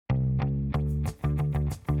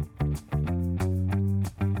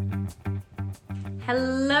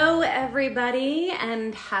Hello, everybody,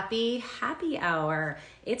 and happy hour.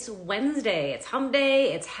 It's Wednesday, it's hump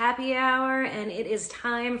day, it's happy hour, and it is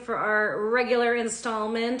time for our regular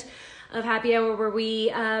installment of happy hour where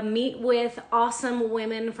we meet with awesome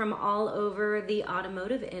women from all over the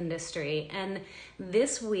automotive industry. And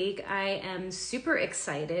this week, I am super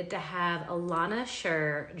excited to have Alana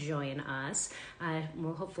Scher join us.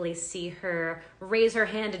 We'll hopefully see her raise her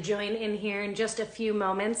hand to join in here in just a few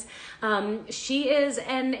moments. She is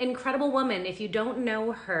an incredible woman. If you don't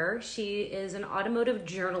know her, she is an automotive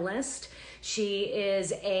journalist. She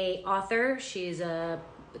is an author. She's a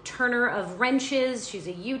turner of wrenches. She's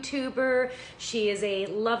a YouTuber. She is a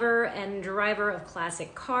lover and driver of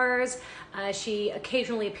classic cars. She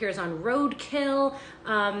occasionally appears on Roadkill.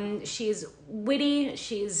 She's witty,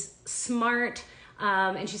 she's smart,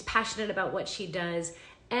 and she's passionate about what she does.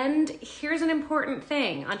 And here's an important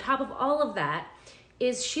thing. On top of all of that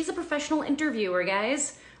is she's a professional interviewer,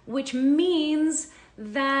 guys, which means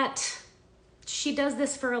that she does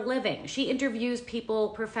this for a living. She interviews people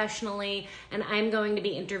professionally, and I'm going to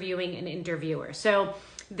be interviewing an interviewer. So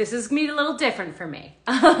this is gonna be a little different for me.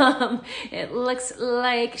 It looks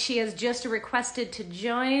like she has just requested to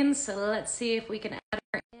join, so let's see if we can add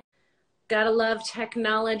her in. Gotta love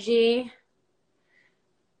technology.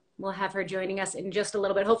 We'll have her joining us in just a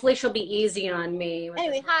little bit. Hopefully she'll be easy on me.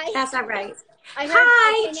 Anyway, hi. That's all right.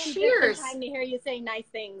 I Cheers. Just in time to hear you say nice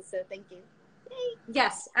things, so thank you. Yay.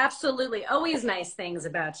 Yes, absolutely. Always nice things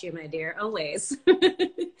about you, my dear. Always.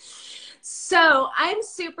 So I'm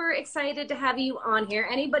super excited to have you on here.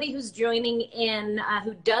 Anybody who's joining in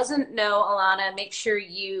who doesn't know Alana, make sure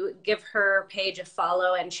you give her page a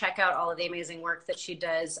follow and check out all of the amazing work that she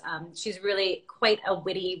does. She's really quite a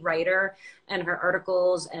witty writer, and her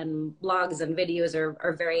articles and blogs and videos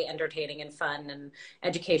are very entertaining and fun and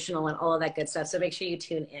educational and all of that good stuff. So make sure you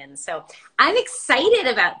tune in. So I'm excited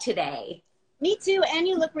about today. Me too, and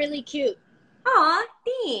you look really cute. Aw,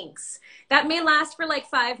 thanks. That may last for like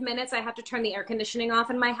 5 minutes. I have to turn the air conditioning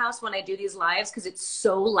off in my house when I do these lives because it's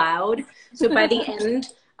so loud. So by the end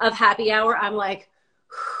of happy hour, I'm like,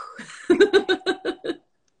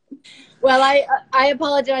 Well, I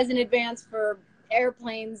apologize in advance for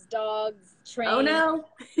airplanes, dogs, trains. oh no.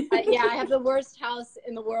 Yeah, I have the worst house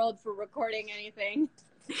in the world for recording anything.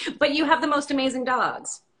 But you have the most amazing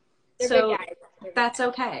dogs. They're So good guys. that's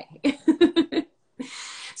okay.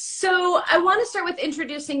 So I want to start with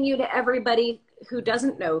introducing you to everybody who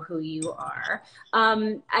doesn't know who you are.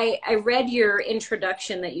 I read your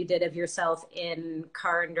introduction that you did of yourself in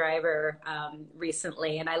Car and Driver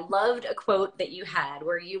recently, and I loved a quote that you had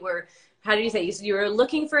where you were, how did you say, you were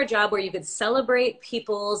looking for a job where you could celebrate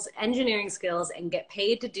people's engineering skills and get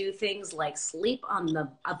paid to do things like sleep on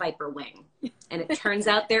a Viper wing. And it turns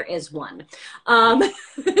out there is one.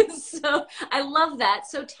 So I love that.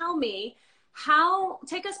 So tell me,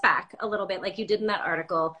 take us back a little bit, like you did in that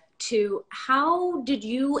article, to how did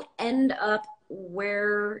you end up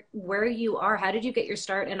where you are? How did you get your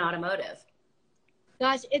start in automotive?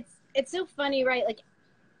 Gosh, it's so funny, right? Like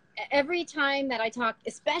every time that I talk,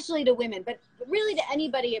 especially to women, but really to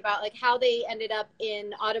anybody about like how they ended up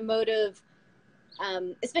in automotive,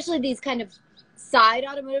 especially these kind of side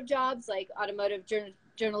automotive jobs like automotive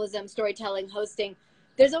journalism, storytelling, hosting,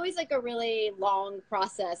 there's always like a really long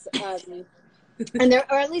process. And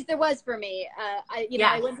or at least there was for me.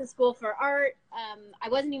 I went to school for art. I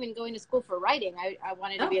wasn't even going to school for writing. I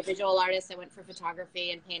wanted to be a visual artist. I went for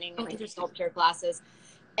photography and painting and sculpture classes.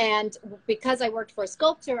 And because I worked for a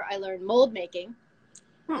sculptor, I learned mold making.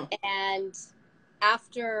 And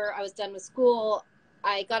after I was done with school,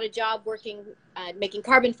 I got a job working, making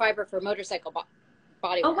carbon fiber for motorcycle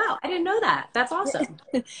bodywork. Oh, wow. I didn't know that. That's awesome.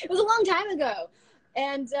 It was a long time ago.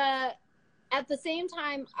 And at the same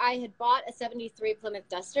time, I had bought a 73 Plymouth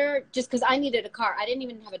Duster just because I needed a car. I didn't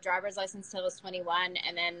even have a driver's license till I was 21.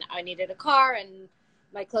 And then I needed a car. And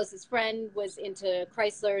my closest friend was into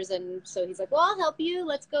Chryslers. And so he's like, well, I'll help you.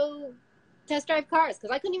 Let's go test drive cars. Because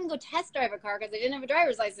I couldn't even go test drive a car because I didn't have a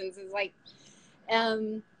driver's license. It was like,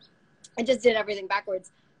 I just did everything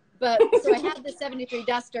backwards. But so I had the 73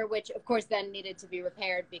 Duster, which of course then needed to be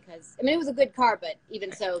repaired because, I mean, it was a good car, but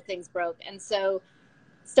even so, things broke. And so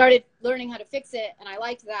started learning how to fix it, and I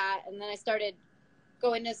liked that. And then I started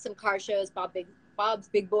going to some car shows, Bob's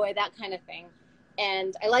Big Boy, that kind of thing.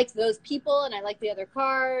 And I liked those people, and I liked the other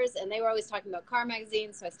cars, and they were always talking about car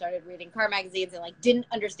magazines. So I started reading car magazines and like didn't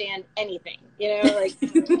understand anything, like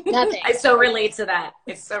nothing. I so relate to that.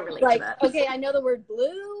 It's so relate to that. Okay, I know the word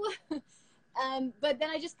blue. But then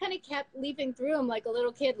I just kind of kept leafing through them like a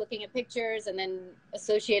little kid, looking at pictures and then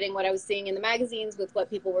associating what I was seeing in the magazines with what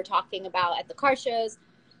people were talking about at the car shows.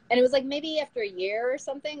 And it was like maybe after a year or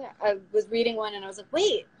something, I was reading one and I was like,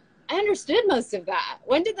 wait, I understood most of that.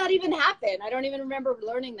 When did that even happen? I don't even remember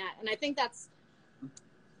learning that. And I think that's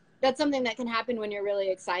something that can happen when you're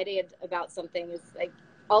really excited about something. Is like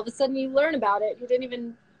all of a sudden you learn about it. You didn't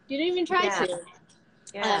even try to.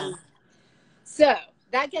 Yeah. So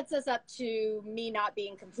that gets us up to me not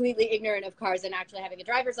being completely ignorant of cars and actually having a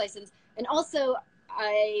driver's license. And also,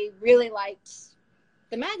 I really liked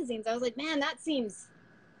the magazines. I was like, man, that seems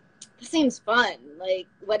fun. Like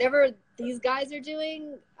whatever these guys are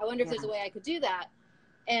doing, I wonder if there's a way I could do that.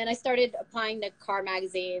 And I started applying to car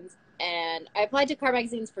magazines, and I applied to car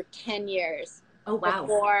magazines for 10 years. Oh, wow.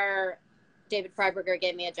 Before David Freiberger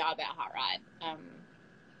gave me a job at Hot Rod.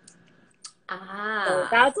 So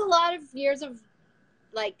that's a lot of years of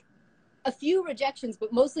like a few rejections,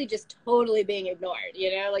 but mostly just totally being ignored,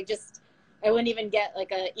 you know, like just, I wouldn't even get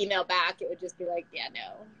like an email back. It would just be like, yeah,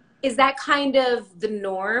 no. Is that kind of the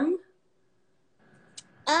norm?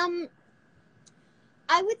 I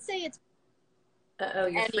would say it's Uh-oh,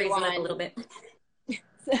 you're freezing up a little bit.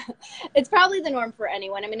 It's probably the norm for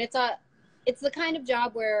anyone. I mean, it's the kind of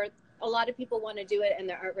job where a lot of people want to do it and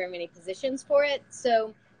there aren't very many positions for it.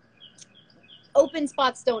 So open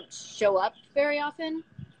spots don't show up very often.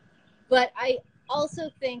 But I also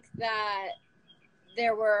think that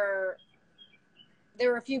there were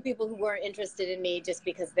a few people who weren't interested in me just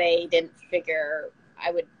because they didn't figure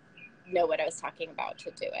I would know what I was talking about to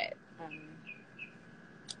do it.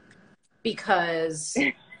 Because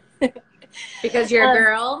you're a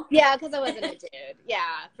girl? Yeah, because I wasn't a dude.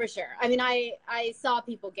 Yeah, for sure. I mean, I saw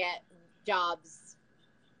people get jobs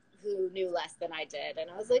who knew less than I did. And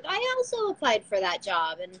I was like, I also applied for that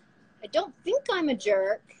job. And I don't think I'm a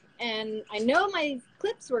jerk. And I know my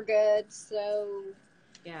clips were good. So,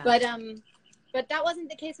 yeah. But that wasn't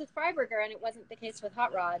the case with Freiberger, and it wasn't the case with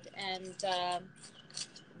Hot Rod. And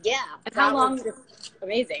yeah. And how long? Was just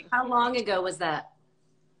amazing. How long ago was that?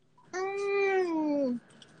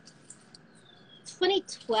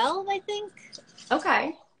 2012, I think.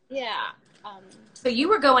 Okay. Yeah. So you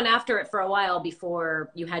were going after it for a while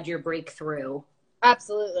before you had your breakthrough.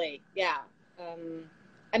 Absolutely. Yeah.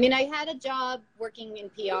 I mean, I had a job working in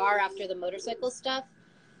PR after the motorcycle stuff,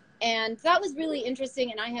 and that was really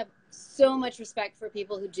interesting. And I have so much respect for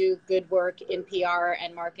people who do good work in PR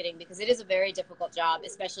and marketing, because it is a very difficult job,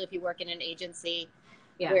 especially if you work in an agency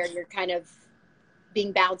where you're kind of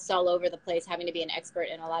being bounced all over the place, having to be an expert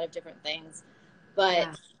in a lot of different things.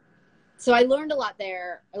 But so I learned a lot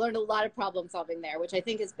there. I learned a lot of problem solving there, which I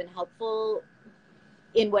think has been helpful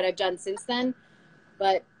in what I've done since then.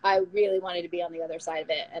 But I really wanted to be on the other side of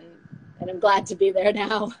it, and I'm glad to be there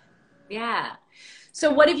now. Yeah. So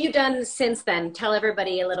what have you done since then? Tell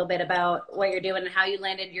everybody a little bit about what you're doing and how you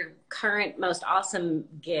landed your current most awesome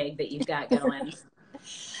gig that you've got going.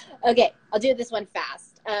 Okay, I'll do this one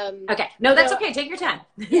fast. Okay. No, that's okay. Take your time.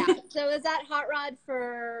 Yeah. So I was at Hot Rod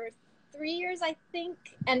for 3 years, I think.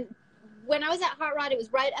 And when I was at Hot Rod, it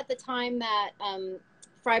was right at the time that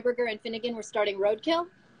Freiberger and Finnegan were starting Roadkill.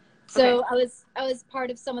 So I was part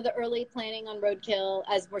of some of the early planning on Roadkill,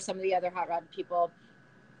 as were some of the other Hot Rod people.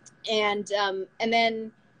 And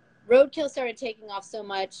then Roadkill started taking off so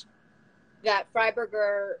much that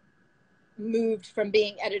Freiberger moved from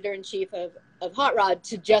being editor-in-chief of Hot Rod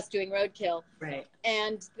to just doing Roadkill. Right.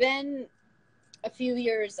 And then a few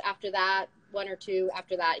years after that, one or two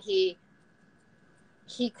after that, he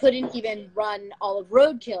couldn't even run all of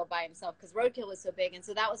Roadkill by himself because Roadkill was so big. And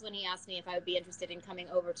so that was when he asked me if I would be interested in coming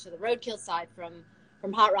over to the Roadkill side from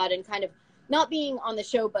Hot Rod, and kind of not being on the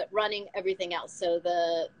show, but running everything else. So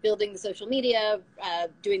building the social media,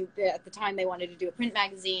 at the time they wanted to do a print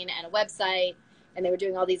magazine and a website, and they were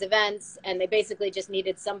doing all these events, and they basically just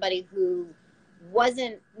needed somebody who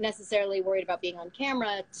wasn't necessarily worried about being on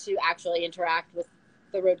camera to actually interact with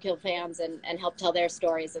the Roadkill fans and help tell their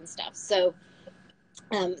stories and stuff. So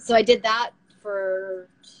I did that for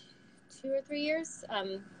 2 or 3 years.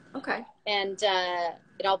 Okay. And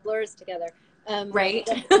it all blurs together. Right.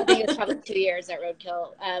 I think it was probably 2 years at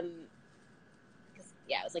Roadkill.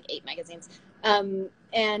 It was like 8 magazines.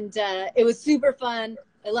 It was super fun.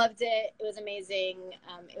 I loved it. It was amazing.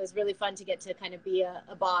 It was really fun to get to kind of be a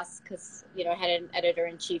boss, because, you know, I had an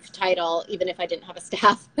editor-in-chief title, even if I didn't have a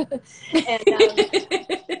staff. And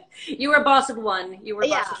you were a boss of one. You were a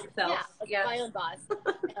boss of yourself. Yeah, my own boss,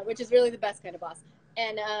 which is really the best kind of boss.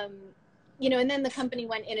 And, and then the company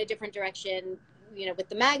went in a different direction, with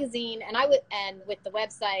the magazine and with the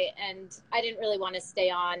website. And I didn't really want to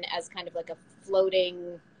stay on as kind of like a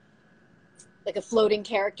floating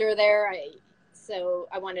character there. So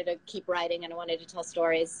I wanted to keep writing and I wanted to tell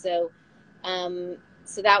stories. So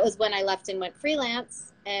so that was when I left and went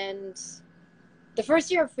freelance. And the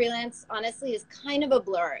first year of freelance, honestly, is kind of a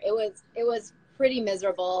blur. It was pretty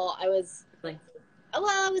miserable. I was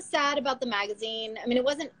sad about the magazine. I mean, it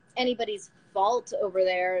wasn't anybody's fault over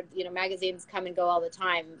there. You know, magazines come and go all the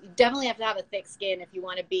time. You definitely have to have a thick skin if you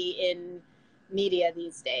want to be in media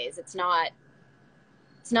these days. It's not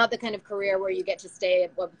the kind of career where you get to stay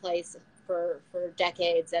at one place for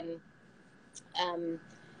decades. And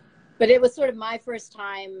but it was sort of my first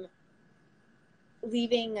time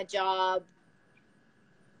leaving a job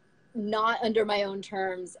not under my own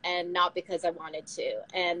terms and not because I wanted to.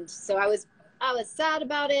 And so I was sad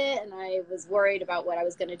about it, and I was worried about what I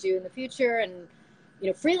was going to do in the future. And, you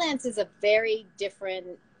know, freelance is a very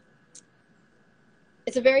different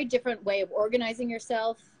way of organizing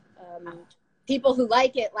yourself. People who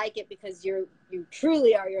like it because you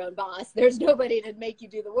truly are your own boss. There's nobody to make you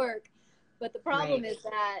do the work. But the problem is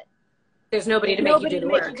that there's nobody to make you do the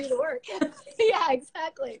work. Yeah,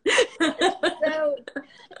 exactly.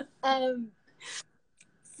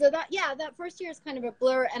 So that first year is kind of a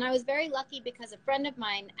blur. And I was very lucky because a friend of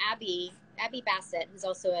mine, Abby Bassett, who's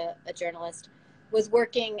also a journalist, was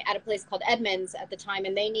working at a place called Edmunds at the time,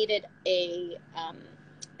 and they needed a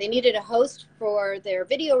host for their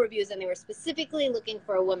video reviews, and they were specifically looking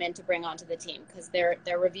for a woman to bring onto the team because their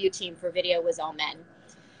review team for video was all men.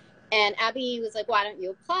 And Abby was like, why don't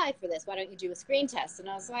you apply for this? Why don't you do a screen test? And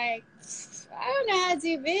I was like, I don't know how to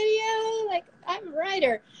do video. Like, I'm a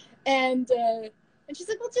writer. And she's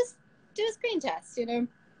like, well, just do a screen test, you know?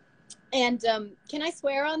 And can I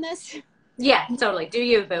swear on this? Yeah, totally. Do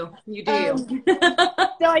you, boo. You do you.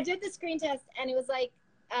 So I did the screen test, and it was like,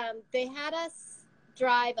 they had us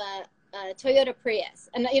drive a Toyota Prius.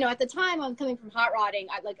 And, you know, at the time I'm coming from hot rodding,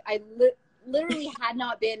 I literally had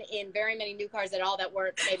not been in very many new cars at all that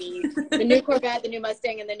weren't maybe the new Corvette, the new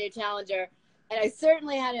Mustang, and the new Challenger. And I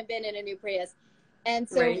certainly hadn't been in a new Prius. And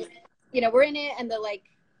so, you know, we're in it, and the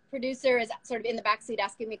producer is sort of in the backseat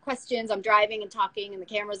asking me questions. I'm driving and talking, and the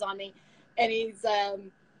camera's on me. And he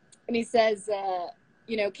says,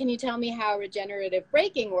 you know, can you tell me how regenerative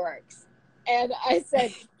braking works? And I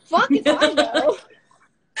said, fuck if I know.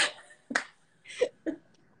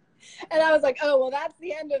 And I was like, oh, well, that's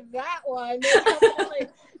the end of that one. I'm definitely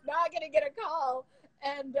not going to get a call.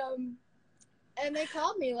 And they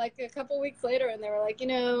called me like a couple weeks later, and they were like, you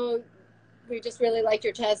know, we just really liked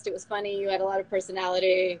your test. It was funny. You had a lot of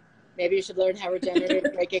personality. Maybe you should learn how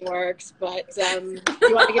regenerative braking works. But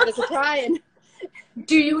you want to give this a try? And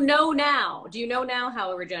do you know now? Do you know now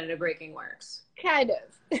how regenerative braking works? Kind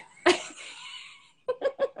of.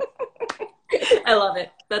 I love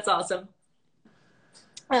it. That's awesome.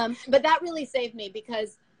 But that really saved me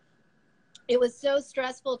because it was so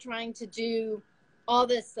stressful trying to do all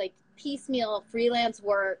this like piecemeal freelance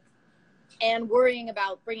work and worrying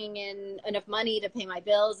about bringing in enough money to pay my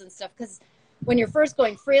bills and stuff. Because when you're first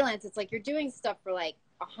going freelance, it's like you're doing stuff for like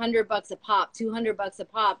 $100 a pop, $200 a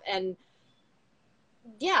pop. And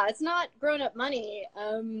yeah, it's not grown up money.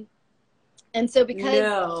 And so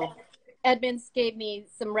because Edmunds gave me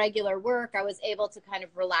some regular work, I was able to kind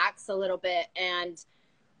of relax a little bit and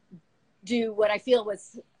do what I feel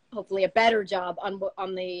was hopefully a better job on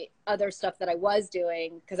the other stuff that I was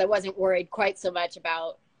doing, because I wasn't worried quite so much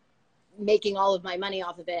about making all of my money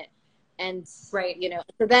off of it. And you know,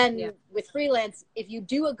 so then with freelance, if you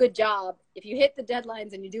do a good job, if you hit the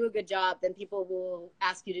deadlines and you do a good job, then people will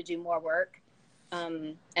ask you to do more work.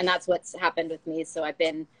 And that's what's happened with me. So I've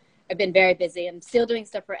been very busy. I'm still doing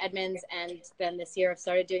stuff for Edmunds, and then this year I've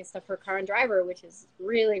started doing stuff for Car and Driver, which is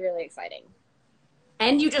really, really exciting.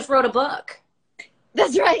 And you just wrote a book.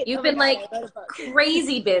 That's right. You've been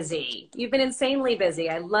crazy busy. You've been insanely busy.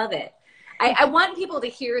 I love it. I want people to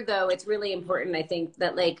hear, though, it's really important, I think,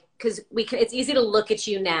 that because it's easy to look at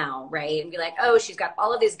you now, right? And be like, oh, she's got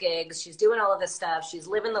all of these gigs. She's doing all of this stuff. She's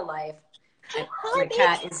living the life. Your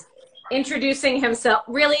cat is introducing himself.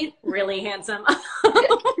 Really, really handsome.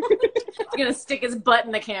 He's going to stick his butt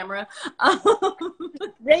in the camera.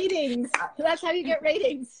 Ratings. That's how you get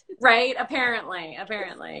ratings. Right? Apparently.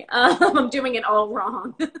 I'm doing it all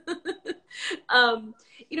wrong.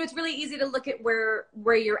 You know, it's really easy to look at where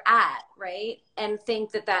you're at, right? And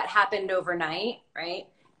think that happened overnight, right?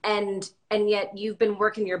 And yet you've been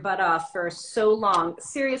working your butt off for so long.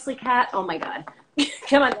 Seriously, Kat? Oh my God.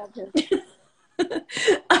 Come on.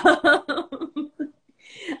 I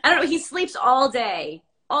don't know. He sleeps all day.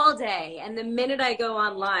 And the minute I go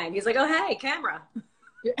online, he's like, oh, hey, camera.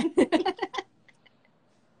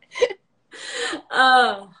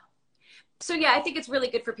 So yeah, I think it's really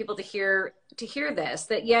good for people to hear this,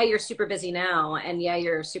 that yeah, you're super busy now, and yeah,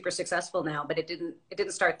 you're super successful now, but it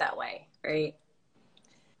didn't start that way, right?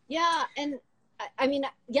 Yeah, and I mean,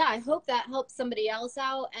 yeah, I hope that helps somebody else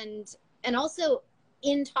out, and also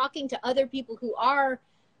in talking to other people who are,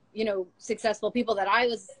 successful people that I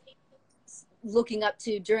was looking up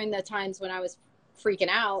to during the times when I was freaking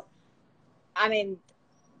out. I mean,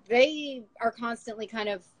 they are constantly kind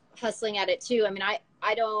of hustling at it too. I mean,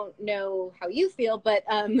 I don't know how you feel, but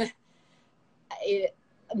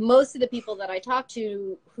most of the people that I talk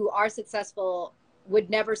to who are successful would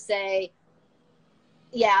never say,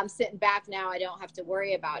 yeah, I'm sitting back now, I don't have to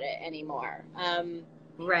worry about it anymore.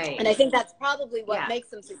 Right. And I think that's probably what Yeah. makes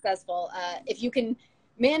them successful. If you can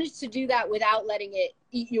manage to do that without letting it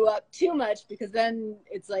eat you up too much, because then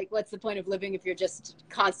it's like, what's the point of living if you're just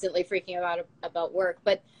constantly freaking about work?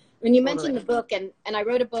 But when you mentioned the Totally. book, and I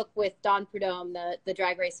wrote a book with Don Prudhomme, the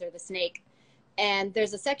drag racer, the snake, and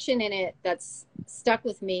there's a section in it that's stuck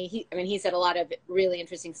with me. He said a lot of really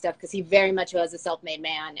interesting stuff because he very much was a self-made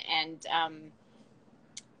man,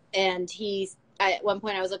 and he, at one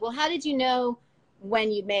point I was like, well, how did you know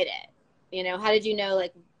when you made it? How did you know,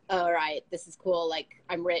 like, oh, all right, this is cool, like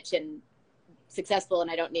I'm rich and successful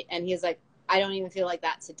and I don't need, and he's like, I don't even feel like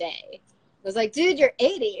that today. I was like, dude, you're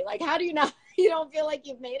 80, like how do you not you don't feel like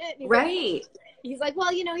you've made it? And Right. he's like,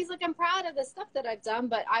 well, he's like, I'm proud of the stuff that I've done,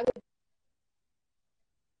 but I would.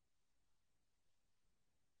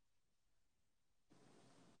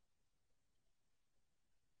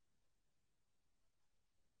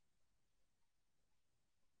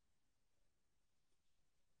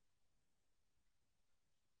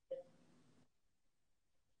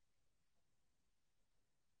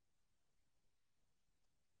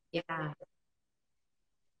 Yeah.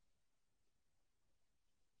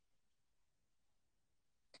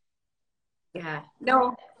 Yeah.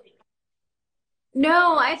 No,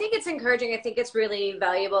 no, I think it's encouraging. I think it's really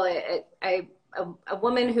valuable. A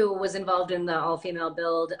woman who was involved in the all-female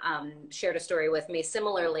build shared a story with me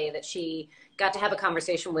similarly that she got to have a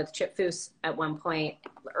conversation with Chip Foose at one point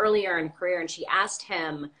earlier in her career, and she asked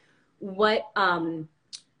him what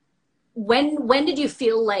when did you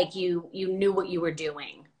feel like you knew what you were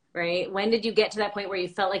doing, right? When did you get to that point where you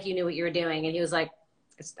felt like you knew what you were doing? And he was like,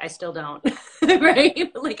 I still don't,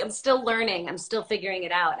 right? Like I'm still learning, I'm still figuring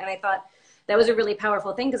it out. And I thought that was a really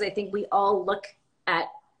powerful thing because I think we all look at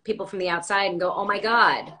people from the outside and go, oh my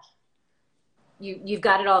God, you've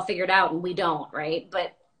got it all figured out, and we don't, right?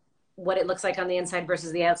 But what it looks like on the inside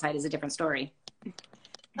versus the outside is a different story.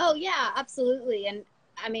 Oh yeah, absolutely. And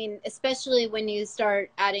I mean, especially when you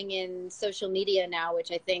start adding in social media now,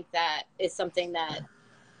 which I think that is something that,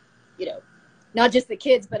 you know, not just the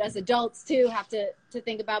kids, but as adults too have to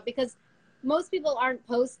think about, because most people aren't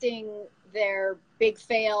posting their big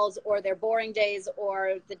fails or their boring days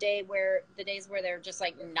or the days where they're just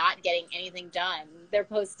like not getting anything done. They're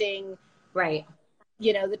posting, Right.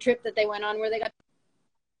 the trip that they went on where they got,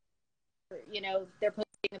 they're posting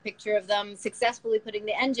a picture of them successfully putting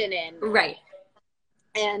the engine in, Right.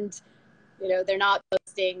 and they're not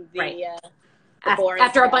posting Right. the boring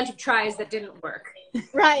After a stuff. bunch of tries that didn't work.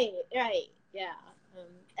 Right, yeah.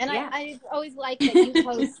 And Yeah. I always like that you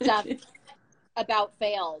post stuff about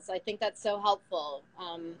fails. I think that's so helpful,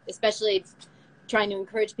 especially trying to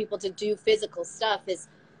encourage people to do physical stuff. Is,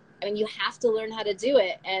 I mean, you have to learn how to do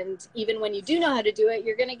it, and even when you do know how to do it,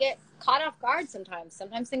 you're going to get caught off guard sometimes.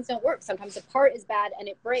 Sometimes things don't work. Sometimes the part is bad and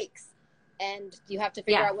it breaks, and you have to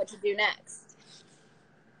figure Yeah. out what to do next.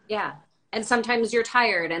 Yeah. And sometimes you're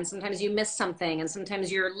tired and sometimes you miss something and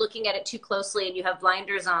sometimes you're looking at it too closely and you have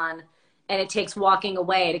blinders on and it takes walking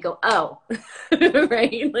away to go, oh,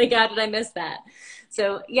 right? Like, how did I miss that?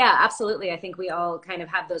 So, yeah, absolutely. I think we all kind of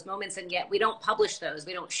have those moments and yet we don't publish those.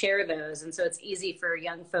 We don't share those. And so it's easy for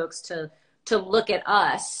young folks to look at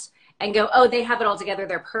us and go, oh, they have it all together.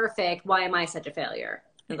 They're perfect. Why am I such a failure?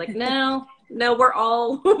 And like, no, no, we're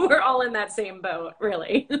all we're all in that same boat,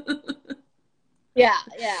 really. Yeah,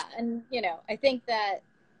 and I think that,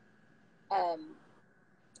 um,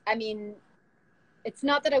 I mean, it's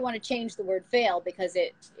not that I want to change the word fail, because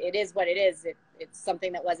it is what it is. It's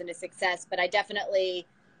something that wasn't a success, but I definitely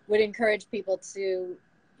would encourage people to,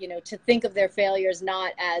 to think of their failures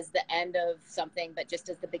not as the end of something, but just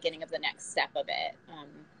as the beginning of the next step of it.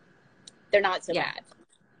 They're not so Yeah. bad.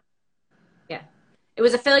 Yeah. It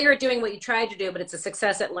was a failure at doing what you tried to do, but it's a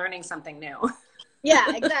success at learning something new.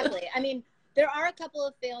 Yeah, exactly. I mean, there are a couple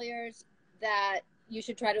of failures that you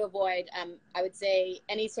should try to avoid. I would say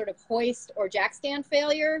any sort of hoist or jack stand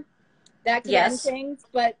failure, that could end Yes. things,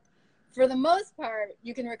 but for the most part,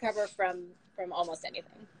 you can recover from almost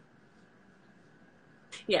anything.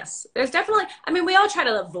 Yes. There's definitely, I mean, we all try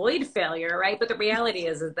to avoid failure, right? But the reality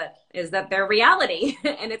is that they're reality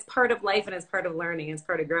and it's part of life and it's part of learning, it's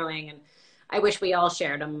part of growing. And I wish we all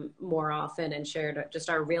shared them more often and shared just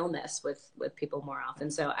our realness with people more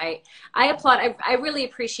often. So I applaud. I really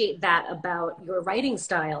appreciate that about your writing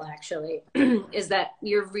style. Actually, is that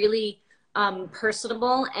you're really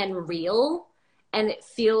personable and real. And it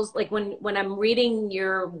feels like when I'm reading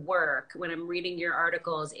your work, when I'm reading your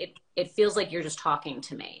articles, it feels like you're just talking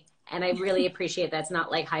to me. And I really appreciate that. It's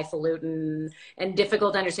not like highfalutin and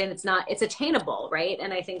difficult to understand. It's attainable, right?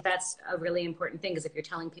 And I think that's a really important thing, because if you're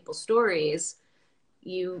telling people stories,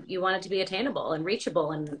 you want it to be attainable and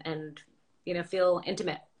reachable and feel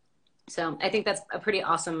intimate. So I think that's a pretty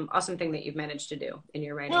awesome thing that you've managed to do in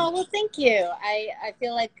your writing. Oh, well, thank you. I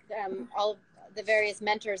feel like all of the various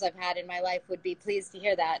mentors I've had in my life would be pleased to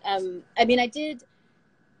hear that. I mean, I did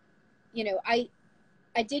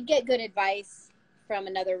get good advice from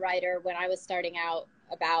another writer when I was starting out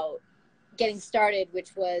about getting started,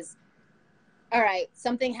 which was, all right,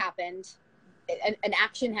 something happened, an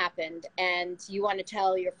action happened, and you want to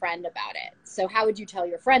tell your friend about it. So how would you tell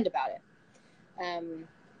your friend about it? And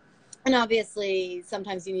obviously,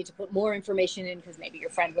 sometimes you need to put more information in because maybe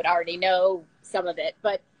your friend would already know some of it.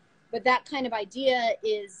 But that kind of idea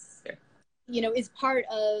is, is part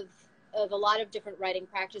of a lot of different writing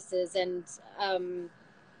practices, and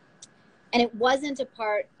it wasn't a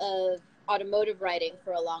part of automotive writing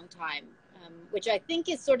for a long time, which I think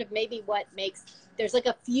is sort of maybe what makes, there's like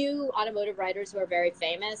a few automotive writers who are very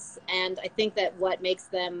famous, and I think that what makes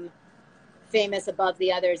them famous above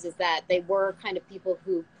the others is that they were kind of people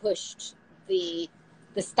who pushed the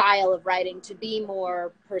style of writing to be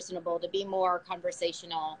more personable, to be more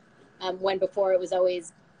conversational, when before it was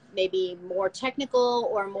always maybe more technical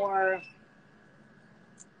or more,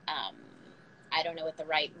 I don't know what the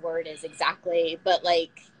right word is exactly, but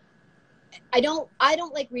like, I don't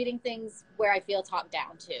like reading things where I feel talked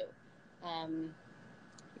down to.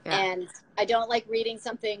 And I don't like reading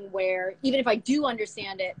something where, even if I do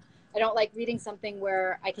understand it, I don't like reading something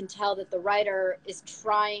where I can tell that the writer is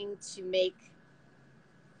trying to make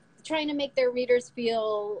their readers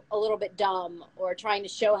feel a little bit dumb, or trying to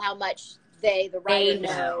show how much the writer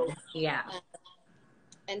knows. Yeah.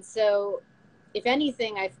 And so, if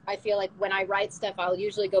anything, I feel like when I write stuff, I'll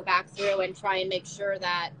usually go back through and try and make sure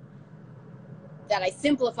that I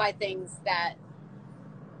simplify things that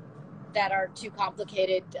are too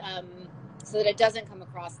complicated, so that it doesn't come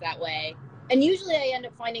across that way. And usually I end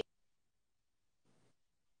up finding.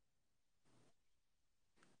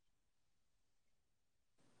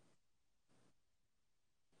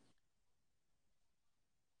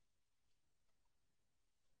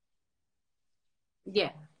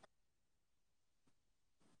 Yeah.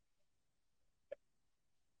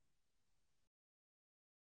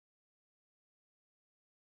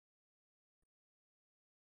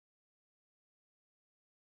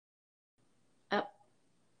 Oh,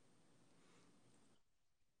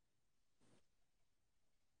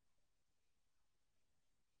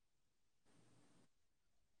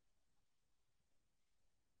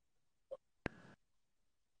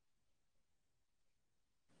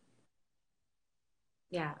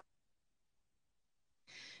 yeah.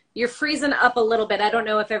 You're freezing up a little bit. I don't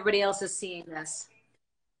know if everybody else is seeing this.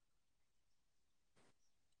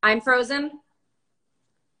 I'm frozen.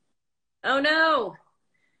 Oh no.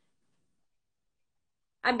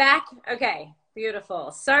 I'm back. Okay.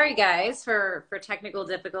 Beautiful. Sorry guys for technical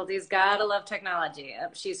difficulties. Gotta love technology. Oh,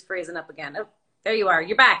 she's freezing up again. Oh, there you are.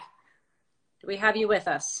 You're back. Do we have you with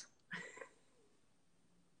us?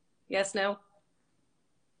 Yes, no?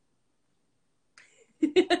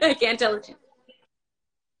 I can't tell.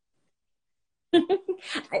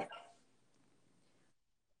 I,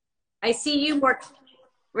 I see you more,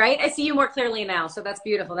 right? I see you more clearly now. So that's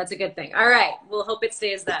beautiful. That's a good thing. All right. We'll hope it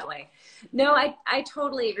stays that way. No, I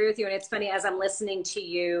totally agree with you. And it's funny, as I'm listening to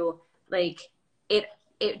you, like it,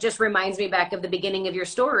 it just reminds me back of the beginning of your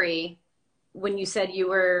story when you said you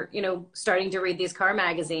were, starting to read these car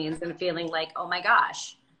magazines and feeling like, oh my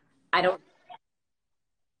gosh, I don't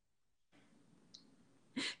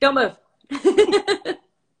move.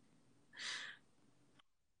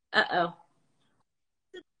 Uh-oh.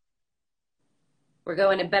 We're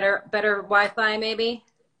going to better Wi-Fi maybe.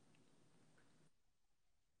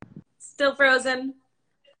 Still frozen.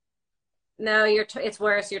 No, it's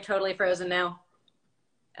worse. You're totally frozen now.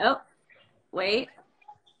 Oh, wait.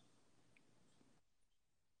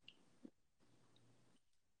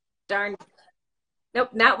 Darn. Nope,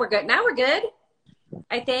 now we're good. Now we're good,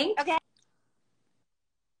 I think. Okay.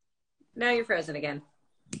 Now you're frozen again.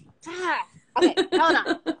 Okay, hold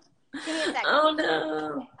on. Give me a second. Oh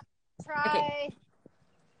no. Try. Okay.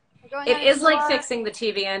 We're going It on is like tour. fixing the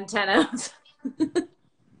TV antennas.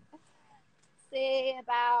 See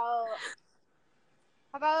about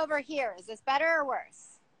How about over here? Is this better or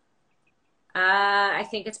worse? I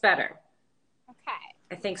think it's better. Okay.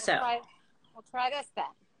 I think so. We'll try this then.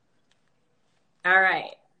 All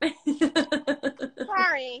right.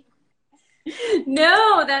 Sorry.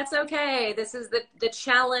 No, that's okay. This is the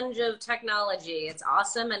challenge of technology. It's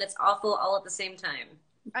awesome and it's awful all at the same time.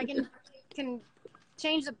 I can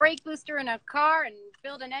change the brake booster in a car and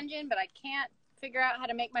build an engine, but I can't figure out how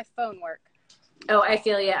to make my phone work. Oh, I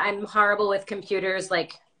feel you. I'm horrible with computers,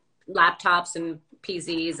 like laptops and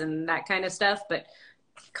PCs and that kind of stuff. But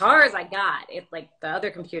cars, I got it. Like the other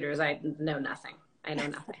computers, I know nothing. I know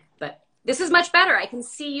nothing. But this is much better. I can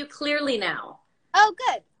see you clearly now. Oh,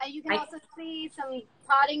 good. You can also see some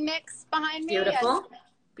potting mix behind me. Beautiful.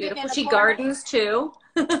 Beautiful. She gardens too.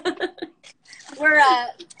 We're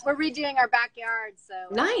redoing our backyard,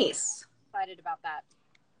 so nice. Excited about that.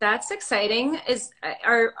 That's exciting.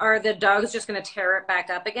 Are the dogs just going to tear it back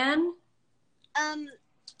up again?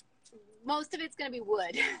 Most of it's going to be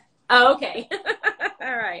wood. Oh, okay.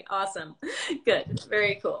 All right. Awesome. Good.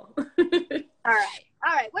 Very cool. All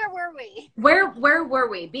right. Where were we? Where were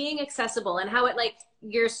we? Being accessible and how it, like,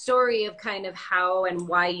 your story of kind of how and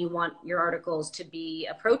why you want your articles to be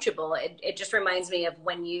approachable. It just reminds me of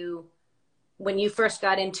when you first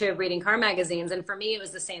got into reading car magazines. And for me, it was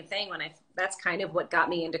the same thing. That's kind of what got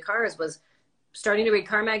me into cars, was starting to read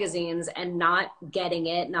car magazines and not getting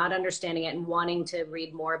it, not understanding it and wanting to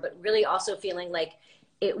read more, but really also feeling like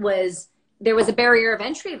there was a barrier of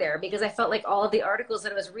entry there, because I felt like all of the articles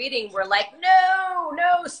that I was reading were like, no,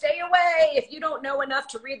 stay away. If you don't know enough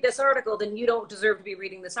to read this article, then you don't deserve to be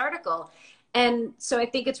reading this article. And so I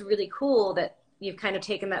think it's really cool that you've kind of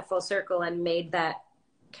taken that full circle and made that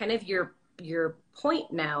kind of your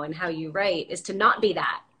point now in how you write, is to not be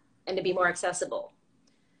that and to be more accessible.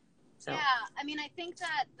 So. Yeah, I mean, I think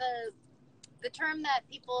that the term that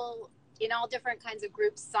people in all different kinds of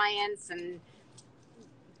groups, science and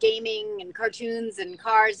gaming and cartoons and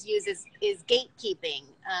cars use is gatekeeping.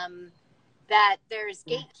 That there's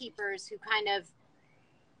gatekeepers who kind of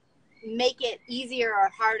make it easier or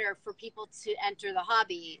harder for people to enter the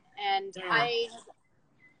hobby. And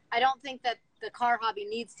I don't think that the car hobby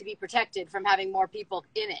needs to be protected from having more people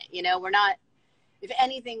in it. You know, we're not, if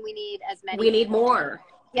anything, we need as many. We need more.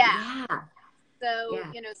 Yeah. So,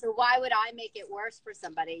 so why would I make it worse for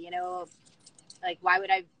somebody? Like, why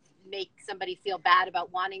would I make somebody feel bad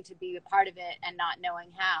about wanting to be a part of it and not knowing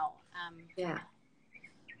how?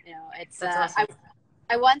 It's, that's awesome.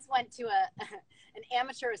 I once went to an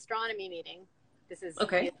amateur astronomy meeting. This is,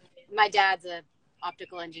 okay. My dad's a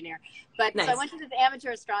optical engineer, but nice. So I went to this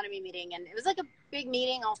amateur astronomy meeting, and it was like a big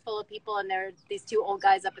meeting all full of people, and there were these two old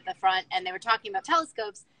guys up at the front, and they were talking about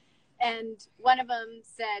telescopes, and one of them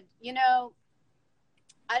said,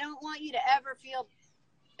 I don't want you to ever feel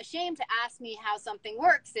ashamed to ask me how something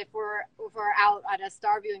works if we're out at a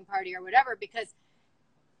star viewing party or whatever, because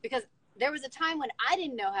there was a time when I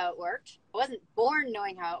didn't know how it worked. I wasn't born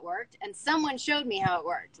knowing how it worked, and someone showed me how it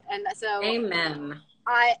worked. And so amen.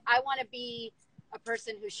 I want to be a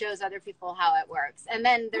person who shows other people how it works. And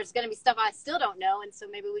then there's going to be stuff I still don't know, and so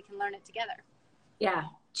maybe we can learn it together. Yeah.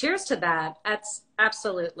 Cheers to that. That's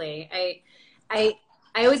absolutely. I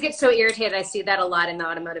always get so irritated. I see that a lot in the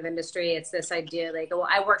automotive industry. It's this idea like, well,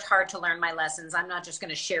 I worked hard to learn my lessons. I'm not just going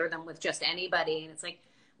to share them with just anybody. And it's like,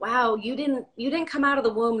 wow, you didn't come out of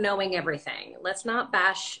the womb knowing everything. Let's not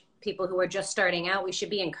bash people who are just starting out. We should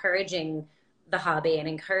be encouraging the hobby and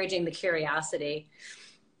encouraging the curiosity.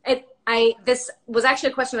 This was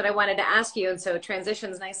actually a question that I wanted to ask you, and so it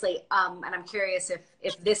transitions nicely. And I'm curious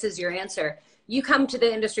if this is your answer. You come to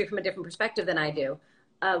the industry from a different perspective than I do.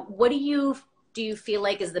 What do you feel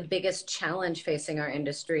like is the biggest challenge facing our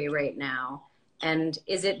industry right now? And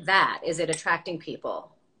is it attracting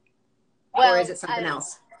people? Or is it something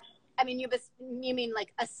else? I mean, you mean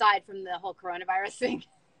like aside from the whole coronavirus thing?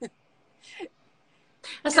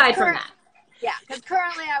 Aside from that. Yeah, because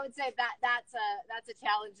currently I would say that's a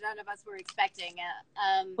challenge none of us were expecting.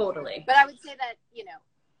 Totally. But I would say that,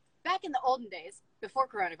 back in the olden days, before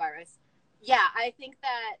coronavirus, I think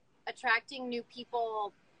that attracting new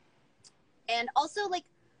people and also like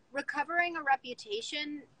recovering a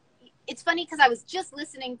reputation. It's funny because I was just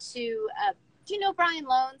listening to, do you know Brian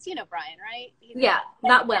Loans? You know Brian, right?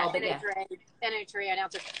 Not well, but NHRA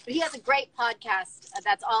announcer. But he has a great podcast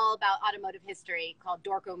that's all about automotive history called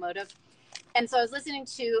Dorkomotive. And so I was listening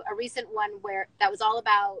to a recent one that was all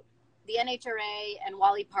about the NHRA and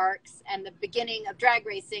Wally Parks and the beginning of drag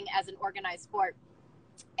racing as an organized sport.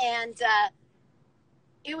 And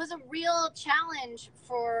it was a real challenge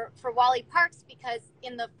for Wally Parks because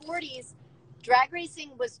in the 40s, drag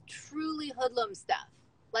racing was truly hoodlum stuff.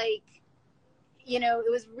 Like, you know, it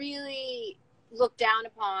was really looked down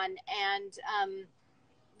upon. And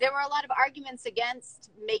there were a lot of arguments against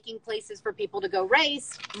making places for people to go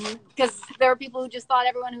race, because there were people who just thought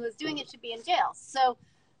everyone who was doing it should be in jail. So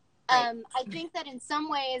I think that in some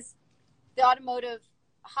ways the automotive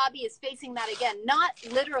hobby is facing that again, not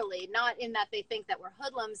literally, not in that they think that we're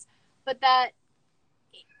hoodlums, but that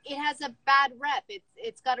it has a bad rep.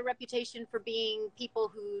 It's got a reputation for being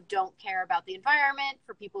people who don't care about the environment,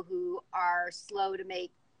 for people who are slow to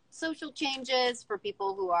make social changes, for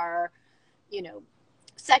people who are, you know,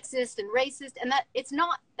 sexist and racist. And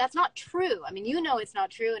that's not true. I mean, you know, it's not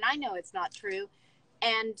true, and I know it's not true.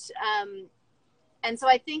 And so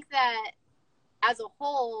I think that as a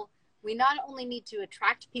whole, we not only need to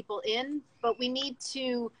attract people in, but we need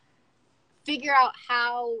to figure out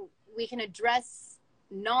how we can address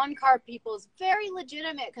non-car people's very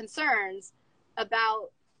legitimate concerns about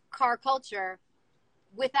car culture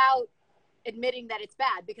without admitting that it's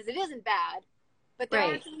bad, because it isn't bad, but there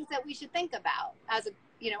are things that we should think about as a,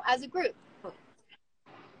 you know, as a group.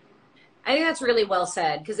 I think that's really well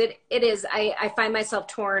said, because it is, I find myself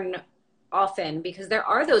torn often, because there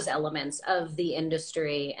are those elements of the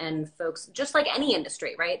industry and folks, just like any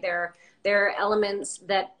industry, right? There are elements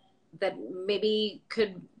that maybe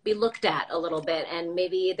could be looked at a little bit, and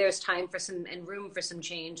maybe there's time for some and room for some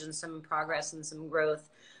change and some progress and some growth.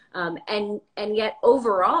 And yet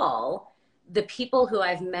overall, the people who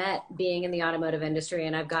I've met being in the automotive industry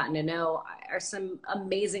and I've gotten to know are some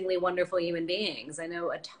amazingly wonderful human beings. I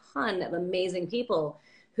know a ton of amazing people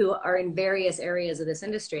who are in various areas of this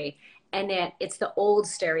industry. And yet it's the old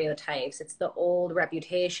stereotypes, it's the old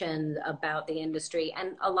reputation about the industry.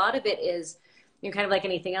 And a lot of it is, you know, kind of like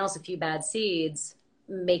anything else, a few bad seeds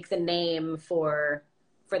make the name for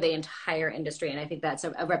the entire industry. And I think that's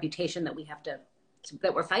a reputation that we have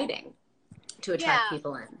that we're fighting to attract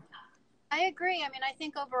people in. I agree. I mean, I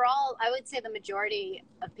think overall, I would say the majority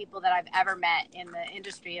of people that I've ever met in the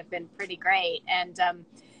industry have been pretty great. And,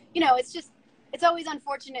 you know, it's always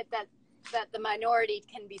unfortunate that the minority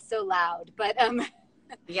can be so loud, but,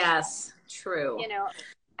 yes, true. You know,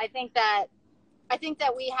 I think that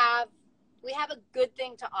we have a good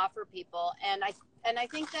thing to offer people. And I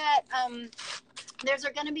think that, there's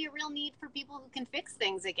going to be a real need for people who can fix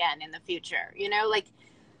things again in the future, you know, like,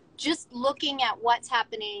 just looking at what's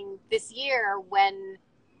happening this year when,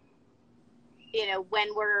 you know,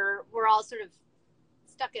 when we're all sort of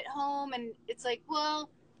stuck at home, and it's like, well,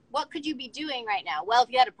 what could you be doing right now? Well,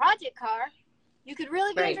 if you had a project car, you could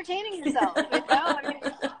really be entertaining yourself. You know? I mean,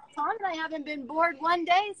 Tom and I haven't been bored one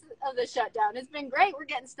day of the shutdown. It's been great. We're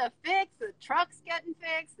getting stuff fixed. The truck's getting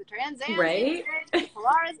fixed. The Trans Am's getting fixed. The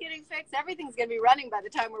Polara's getting fixed. Everything's going to be running by the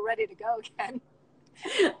time we're ready to go again.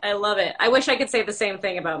 I love it. I wish I could say the same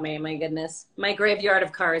thing about me. My goodness. My graveyard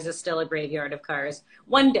of cars is still a graveyard of cars.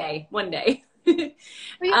 One day. Well, you've been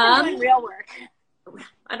doing real work.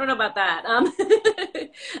 I don't know about that.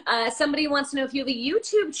 Somebody wants to know if you have a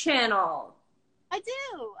YouTube channel. I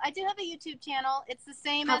do have a YouTube channel. It's the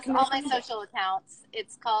same as all my social accounts.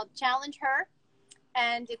 It's called Challenge Her,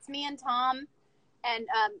 and it's me and Tom. And,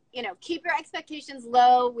 you know, keep your expectations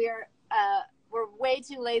low. We're way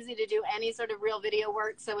too lazy to do any sort of real video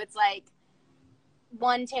work. So it's like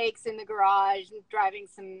one takes in the garage, driving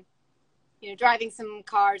some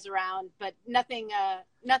cars around, but nothing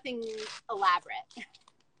elaborate.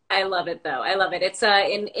 I love it though. I love it. It's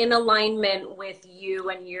in alignment with you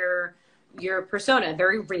and your persona,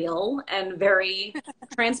 very real and very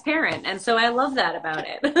transparent. And so I love that about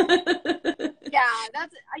it. Yeah,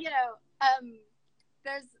 that's, you know,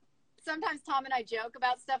 there's, sometimes Tom and I joke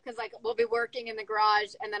about stuff, because like we'll be working in the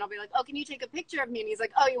garage and then I'll be like, oh, can you take a picture of me? And he's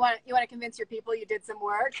like, oh, you want to convince your people you did some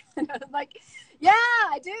work? And I'm like, yeah,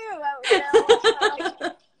 I do. You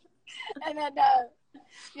know, and then,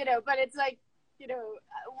 you know, but it's like, you know,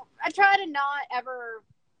 I try to not ever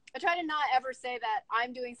say that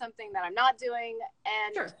I'm doing something that I'm not doing.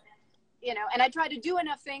 And, you know, and I try to do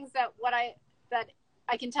enough things that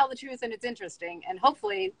I can tell the truth and it's interesting, and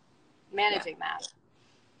hopefully managing that.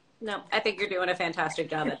 No, I think you're doing a fantastic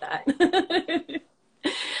job at that.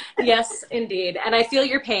 Yes, indeed. And I feel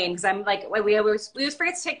your pain, because I'm like, we always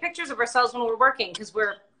forget to take pictures of ourselves when we're working, because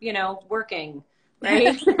we're, you know, working,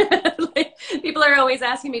 right? Like, people are always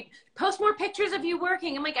asking me, post more pictures of you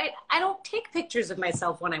working. I'm like, I don't take pictures of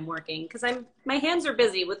myself when I'm working, because my hands are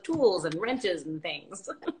busy with tools and wrenches and things.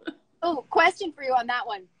 Oh, question for you on that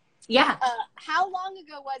one. Yeah. How long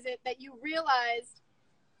ago was it that you realized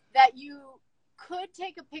that you could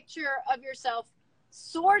take a picture of yourself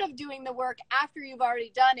sort of doing the work after you've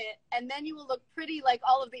already done it, and then you will look pretty like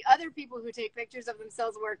all of the other people who take pictures of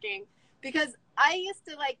themselves working? Because I used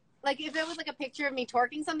to, like, like if it was like a picture of me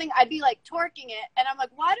torquing something, I'd be like torquing it. And I'm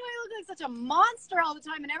like, why do I look like such a monster all the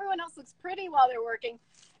time? And everyone else looks pretty while they're working.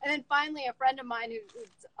 And then finally a friend of mine who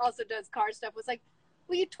also does car stuff was like,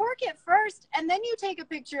 well, you torque it first and then you take a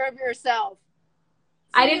picture of yourself.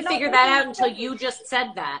 So I didn't figure that out until you just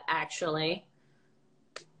said that, actually.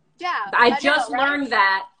 Yeah. I just learned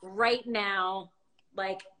that right now.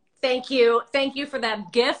 Like, thank you for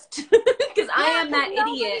that gift, because I am that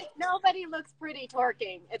idiot. Nobody looks pretty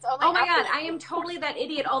torquing. It's only. Oh my God, I am totally that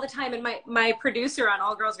idiot all the time. And my producer on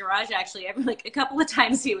All Girls Garage, actually, like a couple of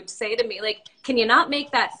times he would say to me, like, "Can you not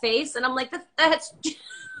make that face?" And I'm like, "That's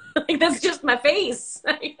like, that's just my face.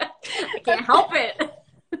 I can't help it."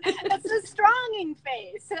 It's a stronging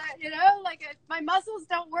face, you know. Like my muscles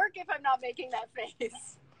don't work if I'm not making that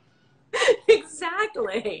face.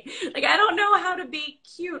 Exactly. Like, I don't know how to be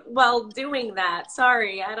cute while doing that.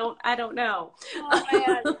 Sorry, I don't know. Oh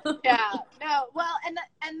man, yeah, no. Well, and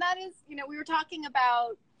that is, you know, we were talking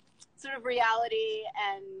about sort of reality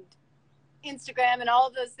and Instagram and all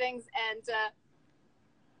of those things, and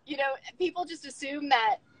you know, people just assume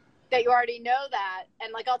that you already know that,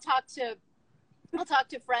 and like I'll talk to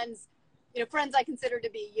friends, you know, friends I consider to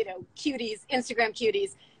be, you know, cuties, Instagram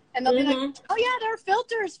cuties. And they'll be like, oh yeah, there are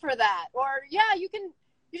filters for that. Or yeah, you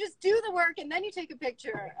just do the work and then you take a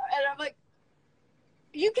picture. And I'm like,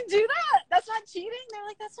 you can do that? That's not cheating? They're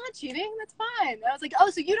like, that's not cheating. That's fine. And I was like, oh,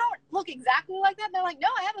 so you don't look exactly like that? And they're like, no,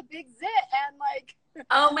 I have a big zit. And like,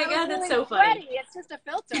 oh my God, that's so funny. It's just a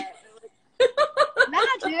filter. Like,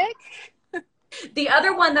 magic. The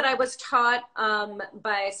other one that I was taught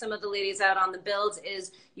by some of the ladies out on the builds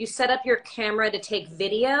is you set up your camera to take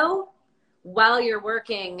video while you're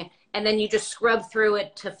working, and then you just scrub through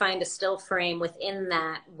it to find a still frame within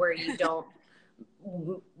that where you don't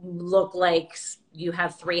look like you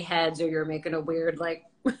have 3 heads or you're making a weird, like,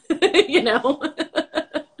 you know.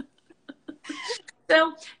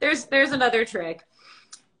 So there's another trick.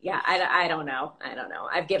 Yeah, I don't know.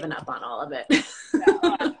 I've given up on all of it.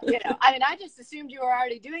 No, you know, I mean, I just assumed you were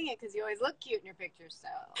already doing it because you always look cute in your pictures.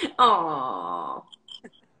 So. Aww.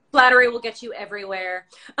 Flattery will get you everywhere.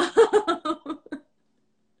 Oh,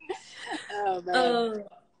 man.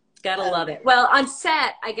 Gotta love it. Well, on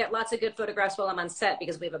set, I get lots of good photographs while I'm on set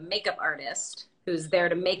because we have a makeup artist who's there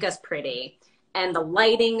to make us pretty. And the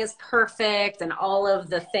lighting is perfect and all of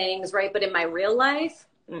the things, right? But in my real life,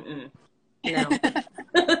 no.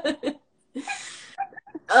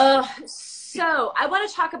 So I want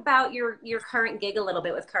to talk about your current gig a little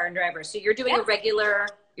bit with Car and Driver. So you're doing a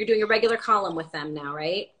regular column with them now,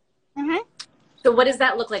 right? Mm-hmm. So what does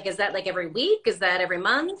that look like? Is that like every week? Is that every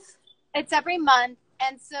month? It's every month.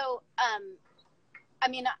 And so, I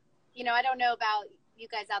mean, you know, I don't know about you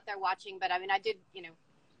guys out there watching, but I mean, I did, you know,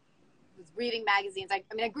 was reading magazines. I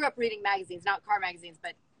mean, I grew up reading magazines, not car magazines,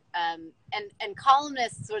 but, and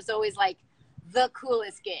columnists was always like the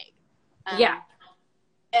coolest gig.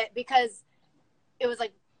 Because it was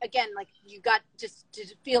like, again, like you got just to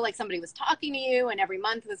feel like somebody was talking to you, and every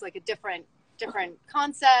month was like a different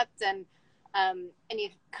concept, and you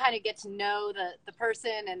kind of get to know the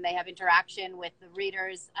person, and they have interaction with the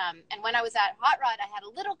readers. And when I was at Hot Rod, I had a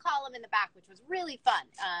little column in the back, which was really fun.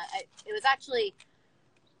 It was actually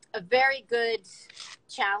a very good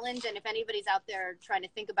challenge, and if anybody's out there trying to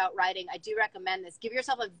think about writing, I do recommend this. Give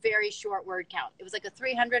yourself a very short word count. It was like a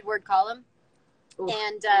 300-word column.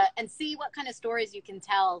 And see what kind of stories you can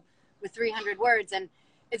tell with 300 words. And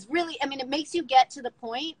it's really, I mean, it makes you get to the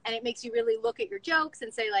point, and it makes you really look at your jokes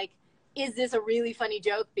and say, like, is this a really funny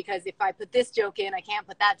joke? Because if I put this joke in, I can't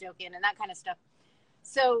put that joke in, and that kind of stuff.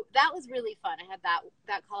 So that was really fun. I had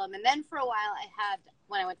that column. And then for a while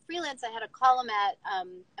when I went freelance, I had a column at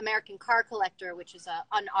American Car Collector, which is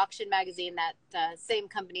an auction magazine, that same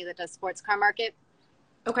company that does Sports Car Market.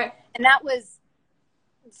 Okay. And that was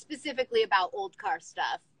specifically about old car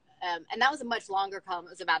stuff. And that was a much longer column.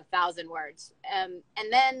 It was about 1,000 words. And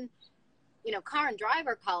then, you know, Car and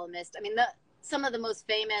Driver columnist, I mean, some of the most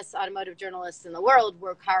famous automotive journalists in the world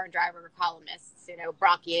were Car and Driver columnists, you know,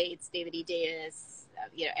 Brock Yates, David E. Davis,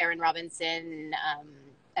 you know, Aaron Robinson,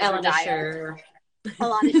 Alana Sher,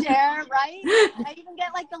 right? I even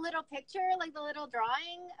get like the little picture, like the little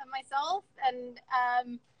drawing of myself.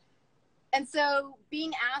 And so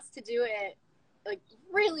being asked to do it, like,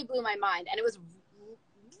 really blew my mind. And it was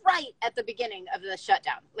right at the beginning of the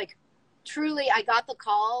shutdown. Like, truly, I got the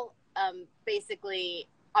call basically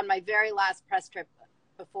on my very last press trip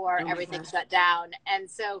before everything shut down. And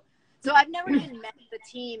so I've never even met the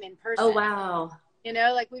team in person. Oh, wow. You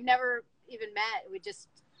know, like, we've never even met. We just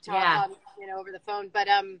talk on, you know, over the phone. But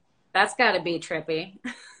That's got to be trippy.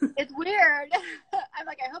 It's weird. I'm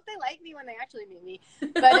like, I hope they like me when they actually meet me.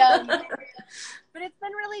 But it's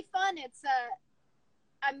been really fun.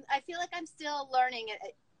 I feel like I'm still learning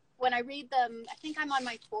it. When I read them, I think I'm on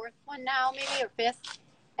my fourth one now, maybe, or fifth.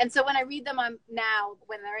 And so when I read them now,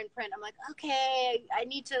 when they're in print, I'm like, okay, I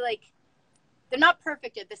need to, like, they're not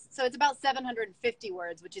perfect at this. So it's about 750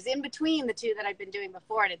 words, which is in between the two that I've been doing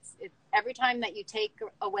before. And it's every time that you take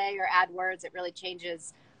away or add words, it really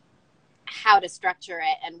changes how to structure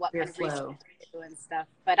it and what Your kind of research flow. to do and stuff.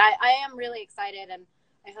 But I am really excited, and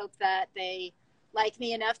I hope that they like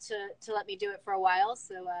me enough to let me do it for a while.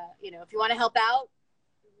 So, if you want to help out,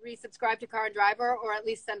 resubscribe to Car and Driver, or at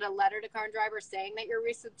least send a letter to Car and Driver saying that you're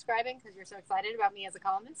resubscribing because you're so excited about me as a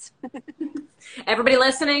columnist. Everybody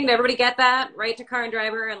listening, did everybody get that? Write to Car and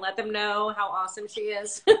Driver and let them know how awesome she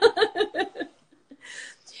is.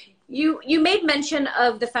 You made mention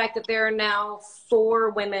of the fact that there are now 4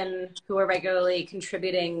 women who are regularly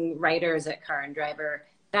contributing writers at Car and Driver.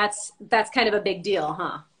 That's kind of a big deal,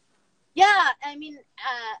 huh? Yeah, I mean,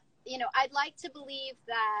 I'd like to believe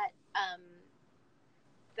that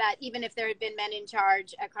that even if there had been men in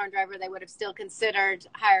charge at Car and Driver, they would have still considered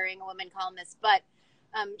hiring a woman columnist. But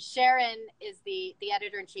Sharon is the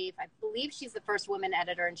editor-in-chief. I believe she's the first woman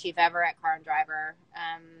editor-in-chief ever at Car and Driver.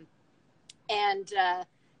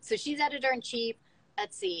 So she's editor-in-chief.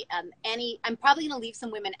 Let's see. I'm probably going to leave some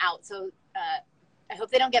women out. So I hope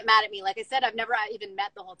they don't get mad at me. Like I said, I've never even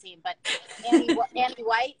met the whole team. But Annie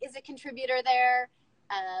White is a contributor there.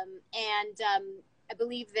 I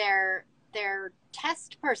believe their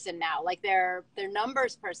test person now, like their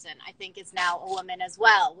numbers person, I think is now a woman as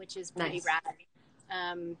well, which is pretty Nice. rad.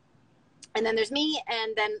 And then there's me,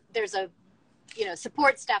 and then there's a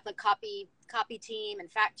support staff, like copy team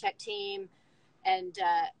and fact check team, and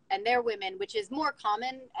they're women, which is more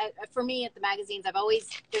common for me at the magazines.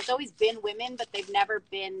 There's always been women, but they've never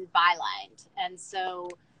been bylined. And so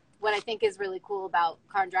what I think is really cool about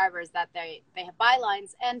Car and Driver is that they have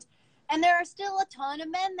bylines, and there are still a ton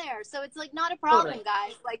of men there. So it's like not a problem, Totally.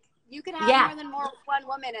 guys. Like you can have more than one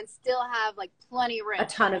woman and still have like plenty of room. A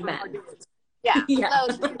ton of men. Yeah. Yeah.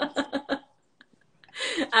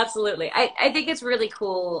 Absolutely. I think it's really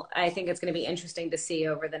cool. I think it's going to be interesting to see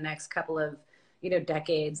over the next couple of,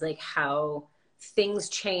 decades, like how things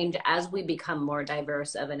change as we become more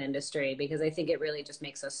diverse of an industry, because I think it really just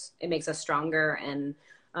makes us stronger and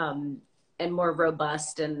more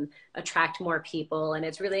robust and attract more people. And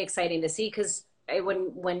it's really exciting to see, because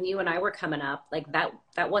when you and I were coming up, like that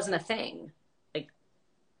wasn't a thing. Like,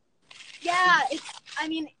 yeah, it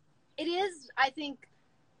is,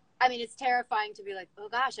 it's terrifying to be like, oh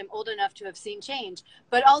gosh, I'm old enough to have seen change.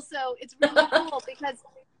 But also it's really cool because,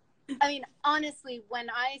 honestly, when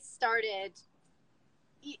I started,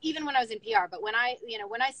 even when I was in PR, but when I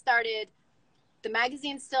started, the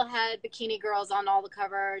magazine still had bikini girls on all the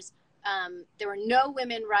covers. There were no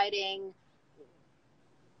women writing.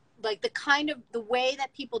 Like the way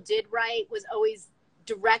that people did write was always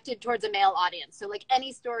directed towards a male audience. So like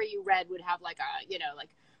any story you read would have like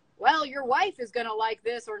well, your wife is going to like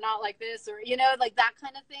this or not like this, or, like that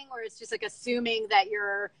kind of thing, where it's just like assuming that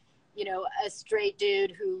you're, a straight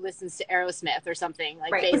dude who listens to Aerosmith or something,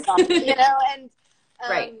 like based on, and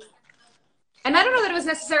right. And I don't know that it was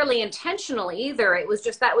necessarily intentional either. It was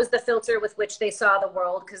just, that was the filter with which they saw the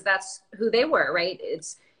world, because that's who they were, right?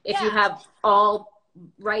 It's, if you have all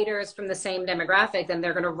writers from the same demographic, then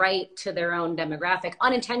they're going to write to their own demographic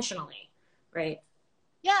unintentionally, right?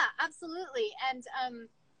 Yeah, absolutely. And,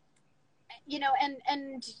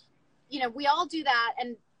 we all do that.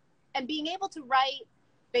 And being able to write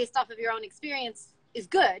based off of your own experience is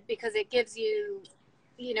good, because it gives you,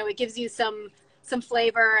 some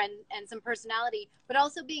flavor and some personality, but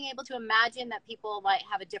also being able to imagine that people might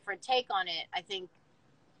have a different take on it, I think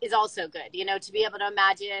is also good, to be able to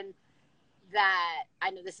imagine that,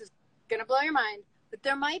 I know this is going to blow your mind, but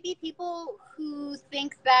there might be people who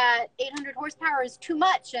think that 800 horsepower is too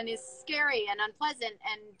much and is scary and unpleasant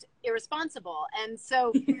and irresponsible. And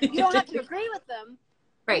so you don't have to agree with them.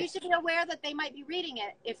 Right. You should be aware that they might be reading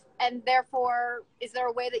it. And therefore, is there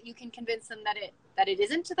a way that you can convince them that it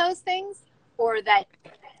isn't those things, or that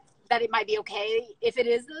it might be okay if it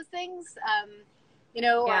is those things,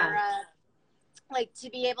 or like to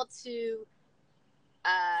be able to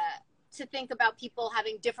think about people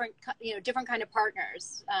having different kind of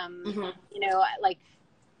partners, like,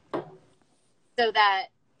 so that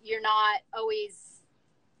you're not always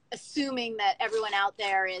assuming that everyone out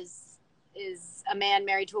there is a man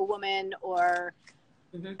married to a woman, or,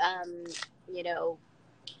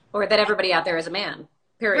 or that everybody out there is a man.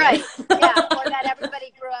 period. Right. Yeah. Or that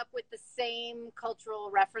everybody grew up with the same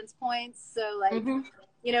cultural reference points. So like,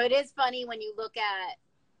 you know, it is funny when you look at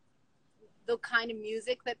the kind of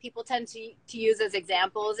music that people tend to use as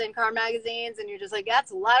examples in car magazines, and you're just like,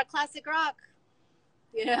 that's a lot of classic rock,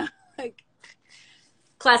 you know, like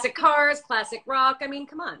classic cars, classic rock. I mean,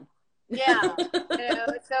 come on. Yeah. You know,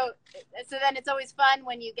 so then it's always fun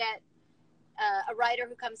when you get a writer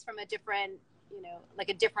who comes from a different, you know, like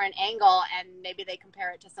a different angle, and maybe they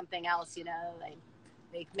compare it to something else, you know,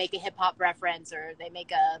 they make a hip hop reference, or they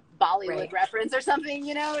make a Bollywood reference or something,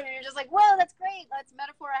 you know, and you're just like, whoa, that's great. That's a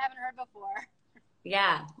metaphor I haven't heard before.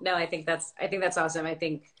 Yeah, no, I think that's awesome. I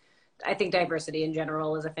think diversity in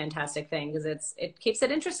general is a fantastic thing because it keeps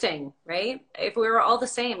it interesting, right? If we were all the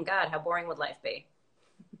same, God, how boring would life be?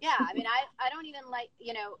 Yeah, I mean, I don't even like,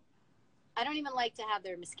 you know, I don't even like to have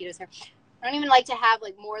their mosquitoes here. I don't even like to have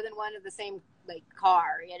like more than one of the same like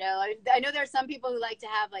car, you know. I know there are some people who like to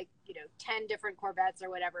have like, you know, 10 different Corvettes or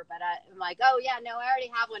whatever, but I'm like, oh yeah, no, I already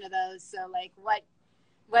have one of those. So like, what?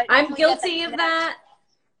 I'm guilty of that.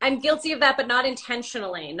 I'm guilty of that, but not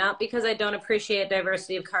intentionally. Not because I don't appreciate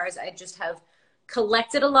diversity of cars. I just have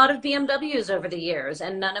collected a lot of BMWs over the years,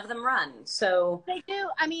 and none of them run. So they do.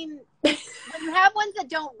 I mean, when you have ones that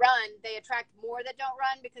don't run, they attract more that don't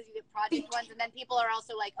run because you get project ones, and then people are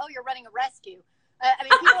also like, "Oh, you're running a rescue." I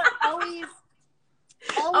mean, people are always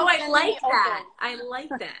oh, I like that. I like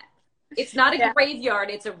that. It's not a graveyard;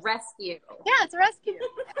 it's a rescue. Yeah, it's a rescue.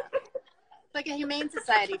 It's like a humane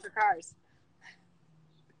society for cars.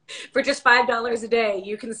 For just $5 a day,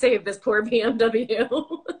 you can save this poor BMW.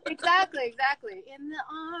 Exactly. In the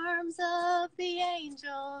arms of the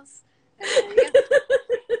angels.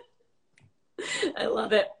 I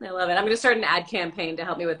love it. I'm going to start an ad campaign to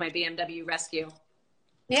help me with my BMW rescue.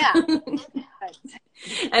 Yeah.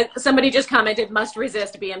 Somebody just commented, must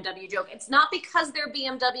resist BMW joke. It's not because they're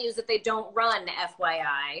BMWs that they don't run,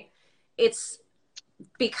 FYI. It's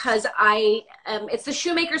because it's the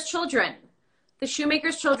shoemaker's children. The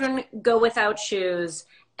shoemaker's children go without shoes,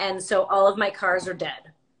 and so all of my cars are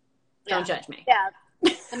dead. Don't judge me. Yeah.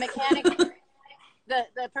 The mechanic,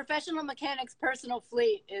 the professional mechanic's personal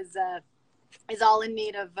fleet is all in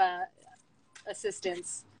need of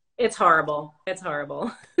assistance. It's horrible.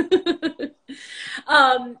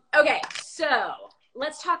 Okay, so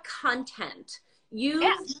let's talk content.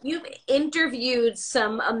 You've interviewed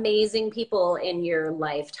some amazing people in your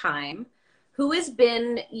lifetime. Who has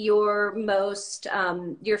been your most,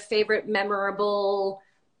 your favorite memorable,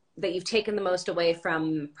 that you've taken the most away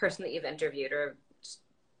from person that you've interviewed, or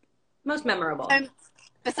most memorable?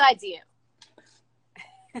 Besides you.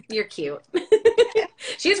 You're cute.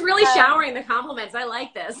 She's really showering the compliments. I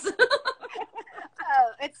like this.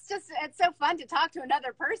 Oh, it's so fun to talk to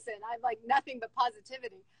another person. I'm like nothing but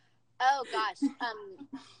positivity. Oh gosh.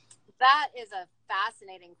 That is a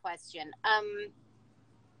fascinating question.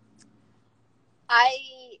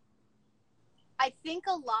 I think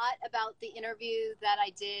a lot about the interview that I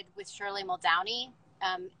did with Shirley Muldowney.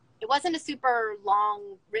 It wasn't a super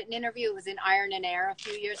long written interview. It was in Iron and Air a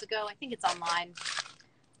few years ago. I think it's online.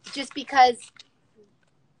 Just because,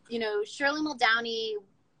 you know, Shirley Muldowney,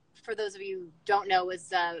 for those of you who don't know,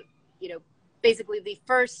 was, you know, basically the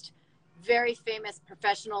first very famous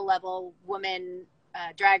professional level woman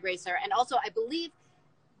drag racer. And also, I believe,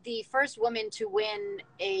 the first woman to win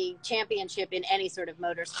a championship in any sort of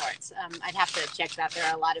motorsports. I'd have to check that. There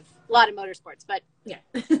are a lot of motorsports, but yeah.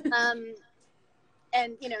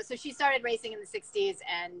 And you know, so she started racing in the 60s,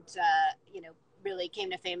 and you know, really came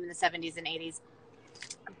to fame in the 70s and 80s.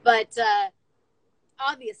 But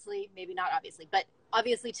obviously, maybe not obviously, but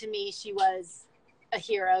obviously to me, she was a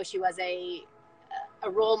hero. She was a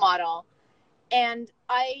role model, and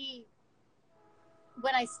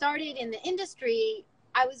when I started in the industry,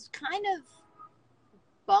 I was kind of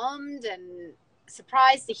bummed and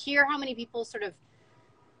surprised to hear how many people sort of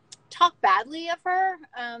talk badly of her.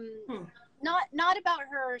 Not about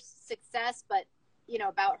her success, but, you know,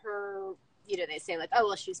 about her, you know, they say like, oh,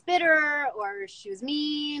 well, she was bitter, or she was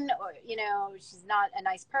mean, or, you know, she's not a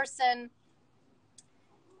nice person.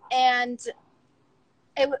 And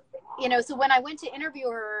you know, so when I went to interview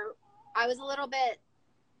her, I was a little bit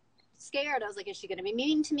scared. I was like, is she going to be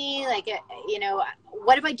mean to me? Like, you know,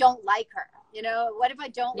 what if I don't like her? You know, what if I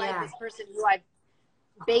don't like this person who I've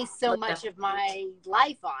based so much of my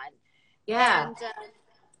life on? Yeah.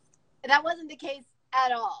 And that wasn't the case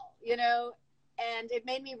at all, you know, and it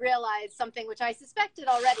made me realize something which I suspected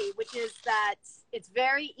already, which is that it's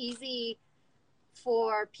very easy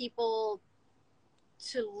for people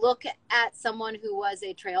to look at someone who was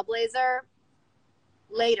a trailblazer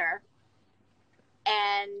later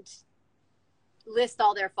and list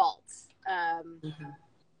all their faults. Mhm.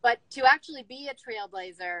 But to actually be a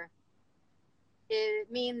trailblazer,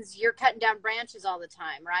 it means you're cutting down branches all the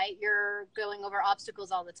time, right? You're going over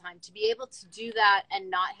obstacles all the time. To be able to do that and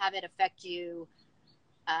not have it affect you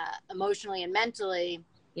emotionally and mentally,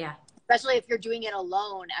 Yeah, especially if you're doing it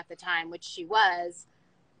alone at the time, which she was,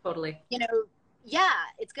 totally. you know, yeah,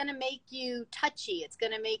 it's going to make you touchy. It's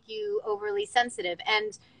going to make you overly sensitive.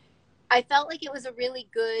 And I felt like it was really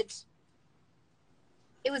good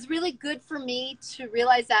for me to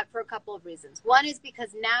realize that for a couple of reasons. One is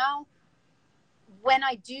because now when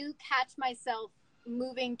I do catch myself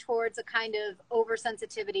moving towards a kind of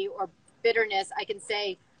oversensitivity or bitterness, I can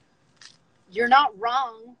say, you're not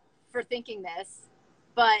wrong for thinking this,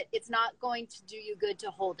 but it's not going to do you good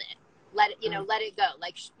to hold it. Let it, Mm. let it go.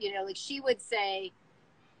 Like, like she would say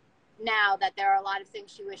now that there are a lot of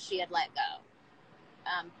things she wished she had let go.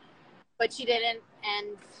 But she didn't.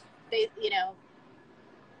 And they,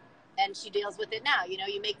 and she deals with it now.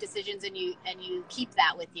 You make decisions and you keep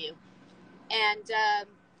that with you. And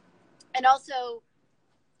also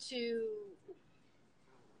to,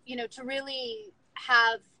 to really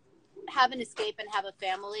have an escape and have a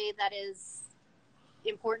family that is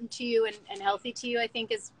important to you and healthy to you, I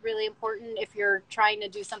think is really important if you're trying to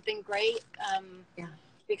do something great. Yeah.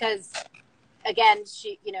 Because again,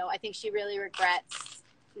 she, I think she really regrets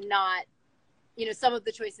not, some of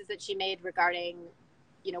the choices that she made regarding,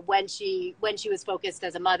 when she was focused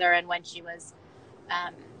as a mother and when she was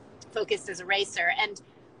um, focused as a racer. And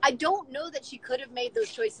I don't know that she could have made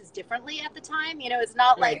those choices differently at the time. It's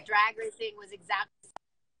not like Right. drag racing was exactly,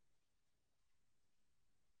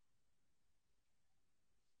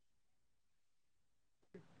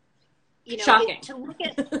 Shocking. to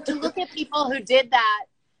look at people who did that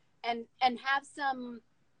and have some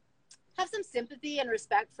sympathy and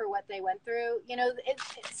respect for what they went through.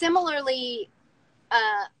 Similarly,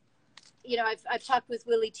 uh, I've talked with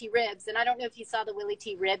Willie T. Ribbs, and I don't know if you saw the Willie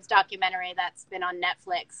T. Ribbs documentary that's been on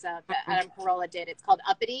Netflix that Adam Carolla did. It's called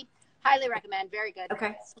Uppity. Highly recommend. Very good.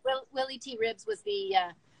 Okay. Willie T. Ribbs was the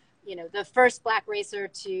first black racer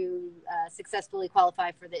to successfully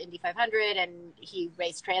qualify for the Indy 500, and he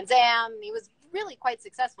raced Trans Am. He was really quite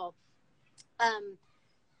successful.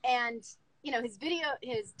 And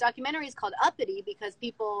his documentary is called Uppity because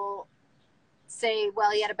people say, well,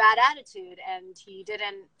 he had a bad attitude and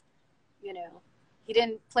you know, he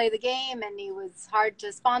didn't play the game and he was hard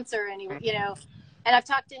to sponsor and and I've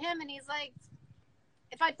talked to him and he's like,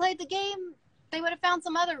 if I played the game, they would have found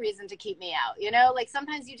some other reason to keep me out. Like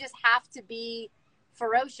sometimes you just have to be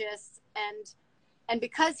ferocious and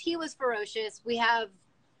because he was ferocious, we have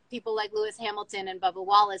people like Lewis Hamilton and Bubba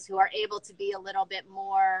Wallace who are able to be a little bit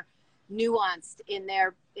more nuanced in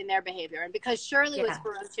their behavior. And because Shirley was Yeah.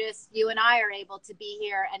 ferocious, you and I are able to be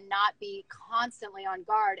here and not be constantly on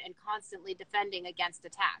guard and constantly defending against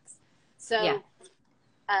attacks. Yeah. So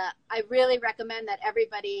I really recommend that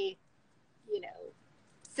everybody,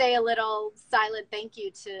 say a little silent thank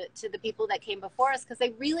you to the people that came before us because they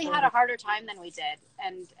really had a harder time than we did,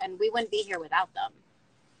 and we wouldn't be here without them.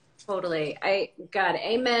 Totally. God,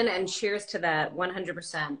 amen and cheers to that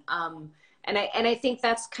 100%. And I think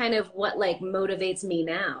that's kind of what like motivates me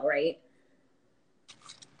now, right?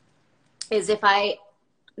 Is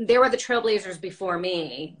there were the trailblazers before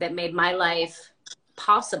me that made my life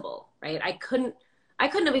possible, right? I couldn't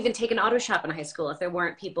have even taken auto shop in high school if there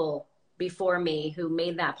weren't people before me who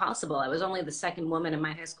made that possible. I was only the second woman in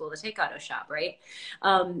my high school to take auto shop, right?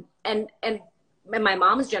 And in my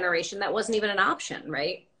mom's generation, that wasn't even an option,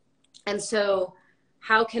 right? And so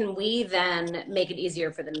how can we then make it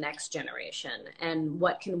easier for the next generation? And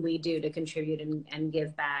what can we do to contribute and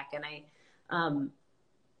give back? And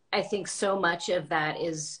I think so much of that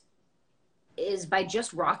is by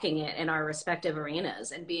just rocking it in our respective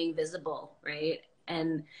arenas and being visible, right?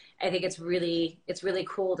 And I think it's really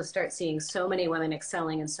cool to start seeing so many women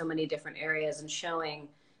excelling in so many different areas and showing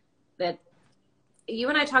that you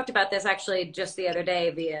and I talked about this actually just the other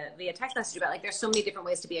day via text message about like there's so many different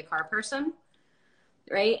ways to be a car person,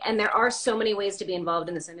 right? And there are so many ways to be involved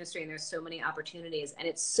in this industry and there's so many opportunities. And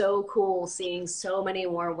it's so cool seeing so many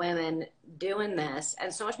more women doing this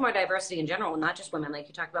and so much more diversity in general, not just women, like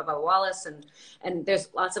you talked about Bubba Wallace and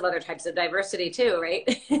there's lots of other types of diversity too, right?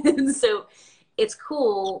 And so it's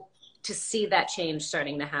cool to see that change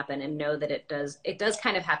starting to happen and know that it does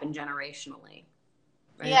kind of happen generationally,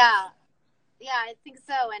 right? Yeah, I think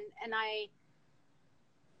so. And I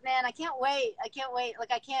can't wait. I can't wait.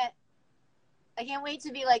 Like I can't wait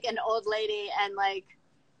to be like an old lady and like,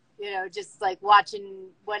 just like watching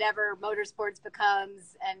whatever motorsports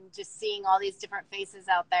becomes and just seeing all these different faces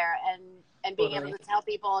out there and being able Totally. to tell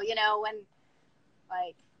people,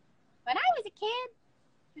 Like, when I was a kid,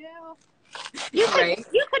 you know, Right.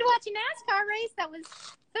 you could watch a NASCAR race that was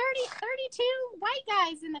 32 white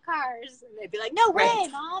guys in the cars. And they'd be like, no way, Right.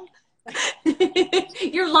 Mom.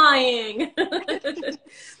 You're lying.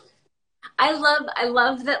 I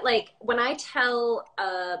love that, like, when I tell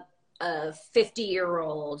a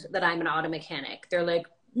 50-year-old that I'm an auto mechanic, they're like,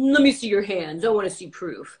 let me see your hands. I want to see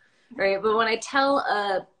proof. Right. But when I tell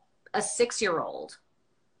a 6-year-old,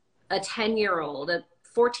 a 10-year-old, a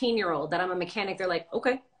 14-year-old that I'm a mechanic, they're like,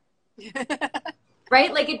 okay.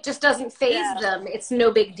 Right? Like, it just doesn't faze them. It's no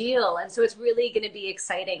big deal. And so it's really going to be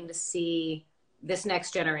exciting to see this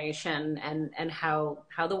next generation and how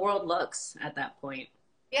the world looks at that point.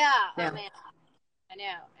 Yeah. Oh, man. I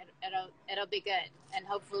know. It'll be good. And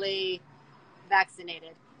hopefully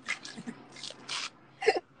vaccinated.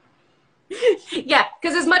 Yeah,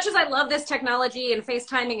 because as much as I love this technology and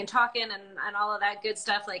FaceTiming and talking and all of that good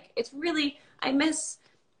stuff, like, it's really, I miss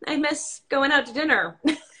going out to dinner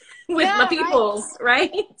with my peoples,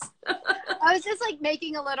 right? I was just like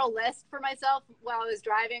making a little list for myself while I was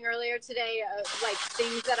driving earlier today of like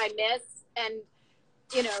things that I miss. And,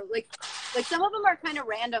 you know, like some of them are kind of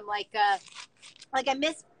random. Like I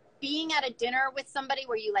miss being at a dinner with somebody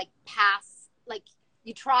where you like pass, like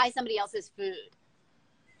you try somebody else's food.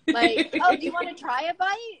 Like, oh, do you want to try a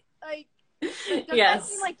bite? Like does that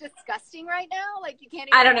seem like disgusting right now? Like you can't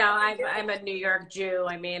even. I don't know. I'm a New York Jew.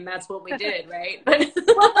 I mean, that's what we did, right? Well,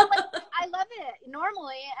 but, like, I love it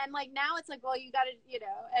normally, and like now it's like, well, you got to, you know,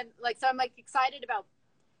 and like so I'm like excited about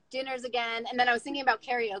dinners again. And then I was thinking about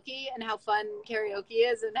karaoke and how fun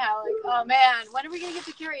karaoke is, and how like, oh man, when are we gonna get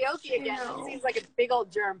to karaoke again? It seems like a big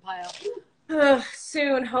old germ pile.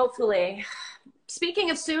 Soon, hopefully. Speaking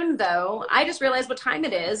of soon, though, I just realized what time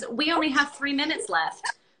it is. We only have 3 minutes left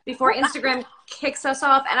before Instagram kicks us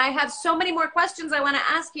off. And I have so many more questions I want to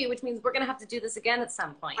ask you, which means we're going to have to do this again at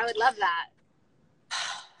some point. I would love that.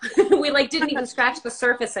 We like didn't even scratch the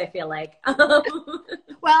surface, I feel like. Well,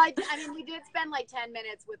 I mean, we did spend like 10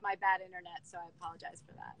 minutes with my bad internet, so I apologize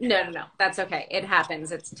for that. No. That's okay. It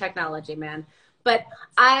happens. It's technology, man. But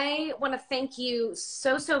I want to thank you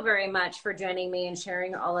so very much for joining me and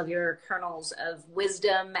sharing all of your kernels of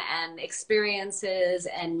wisdom and experiences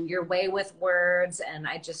and your way with words. And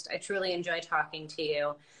I truly enjoy talking to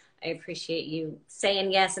you. I appreciate you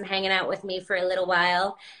saying yes and hanging out with me for a little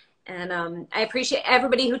while. And I appreciate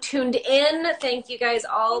everybody who tuned in. Thank you guys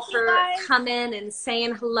all for coming and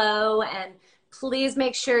saying hello. And please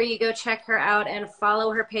make sure you go check her out and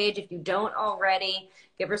follow her page if you don't already.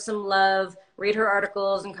 Give her some love, read her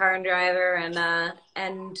articles in Car and Driver,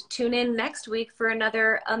 and tune in next week for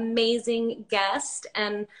another amazing guest.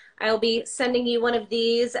 And I'll be sending you one of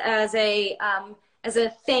these as a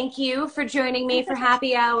thank you for joining me for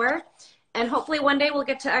happy hour. And hopefully one day we'll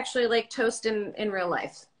get to actually like toast in real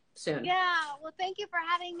life soon. Yeah, well, thank you for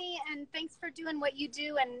having me, and thanks for doing what you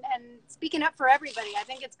do and speaking up for everybody. I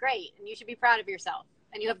think it's great, and you should be proud of yourself.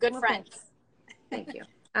 And you have good friends. Thank you.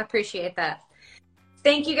 I appreciate that.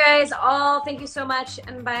 Thank you guys all. Thank you so much.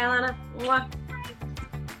 And bye, Alana. Mwah.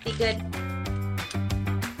 Be good.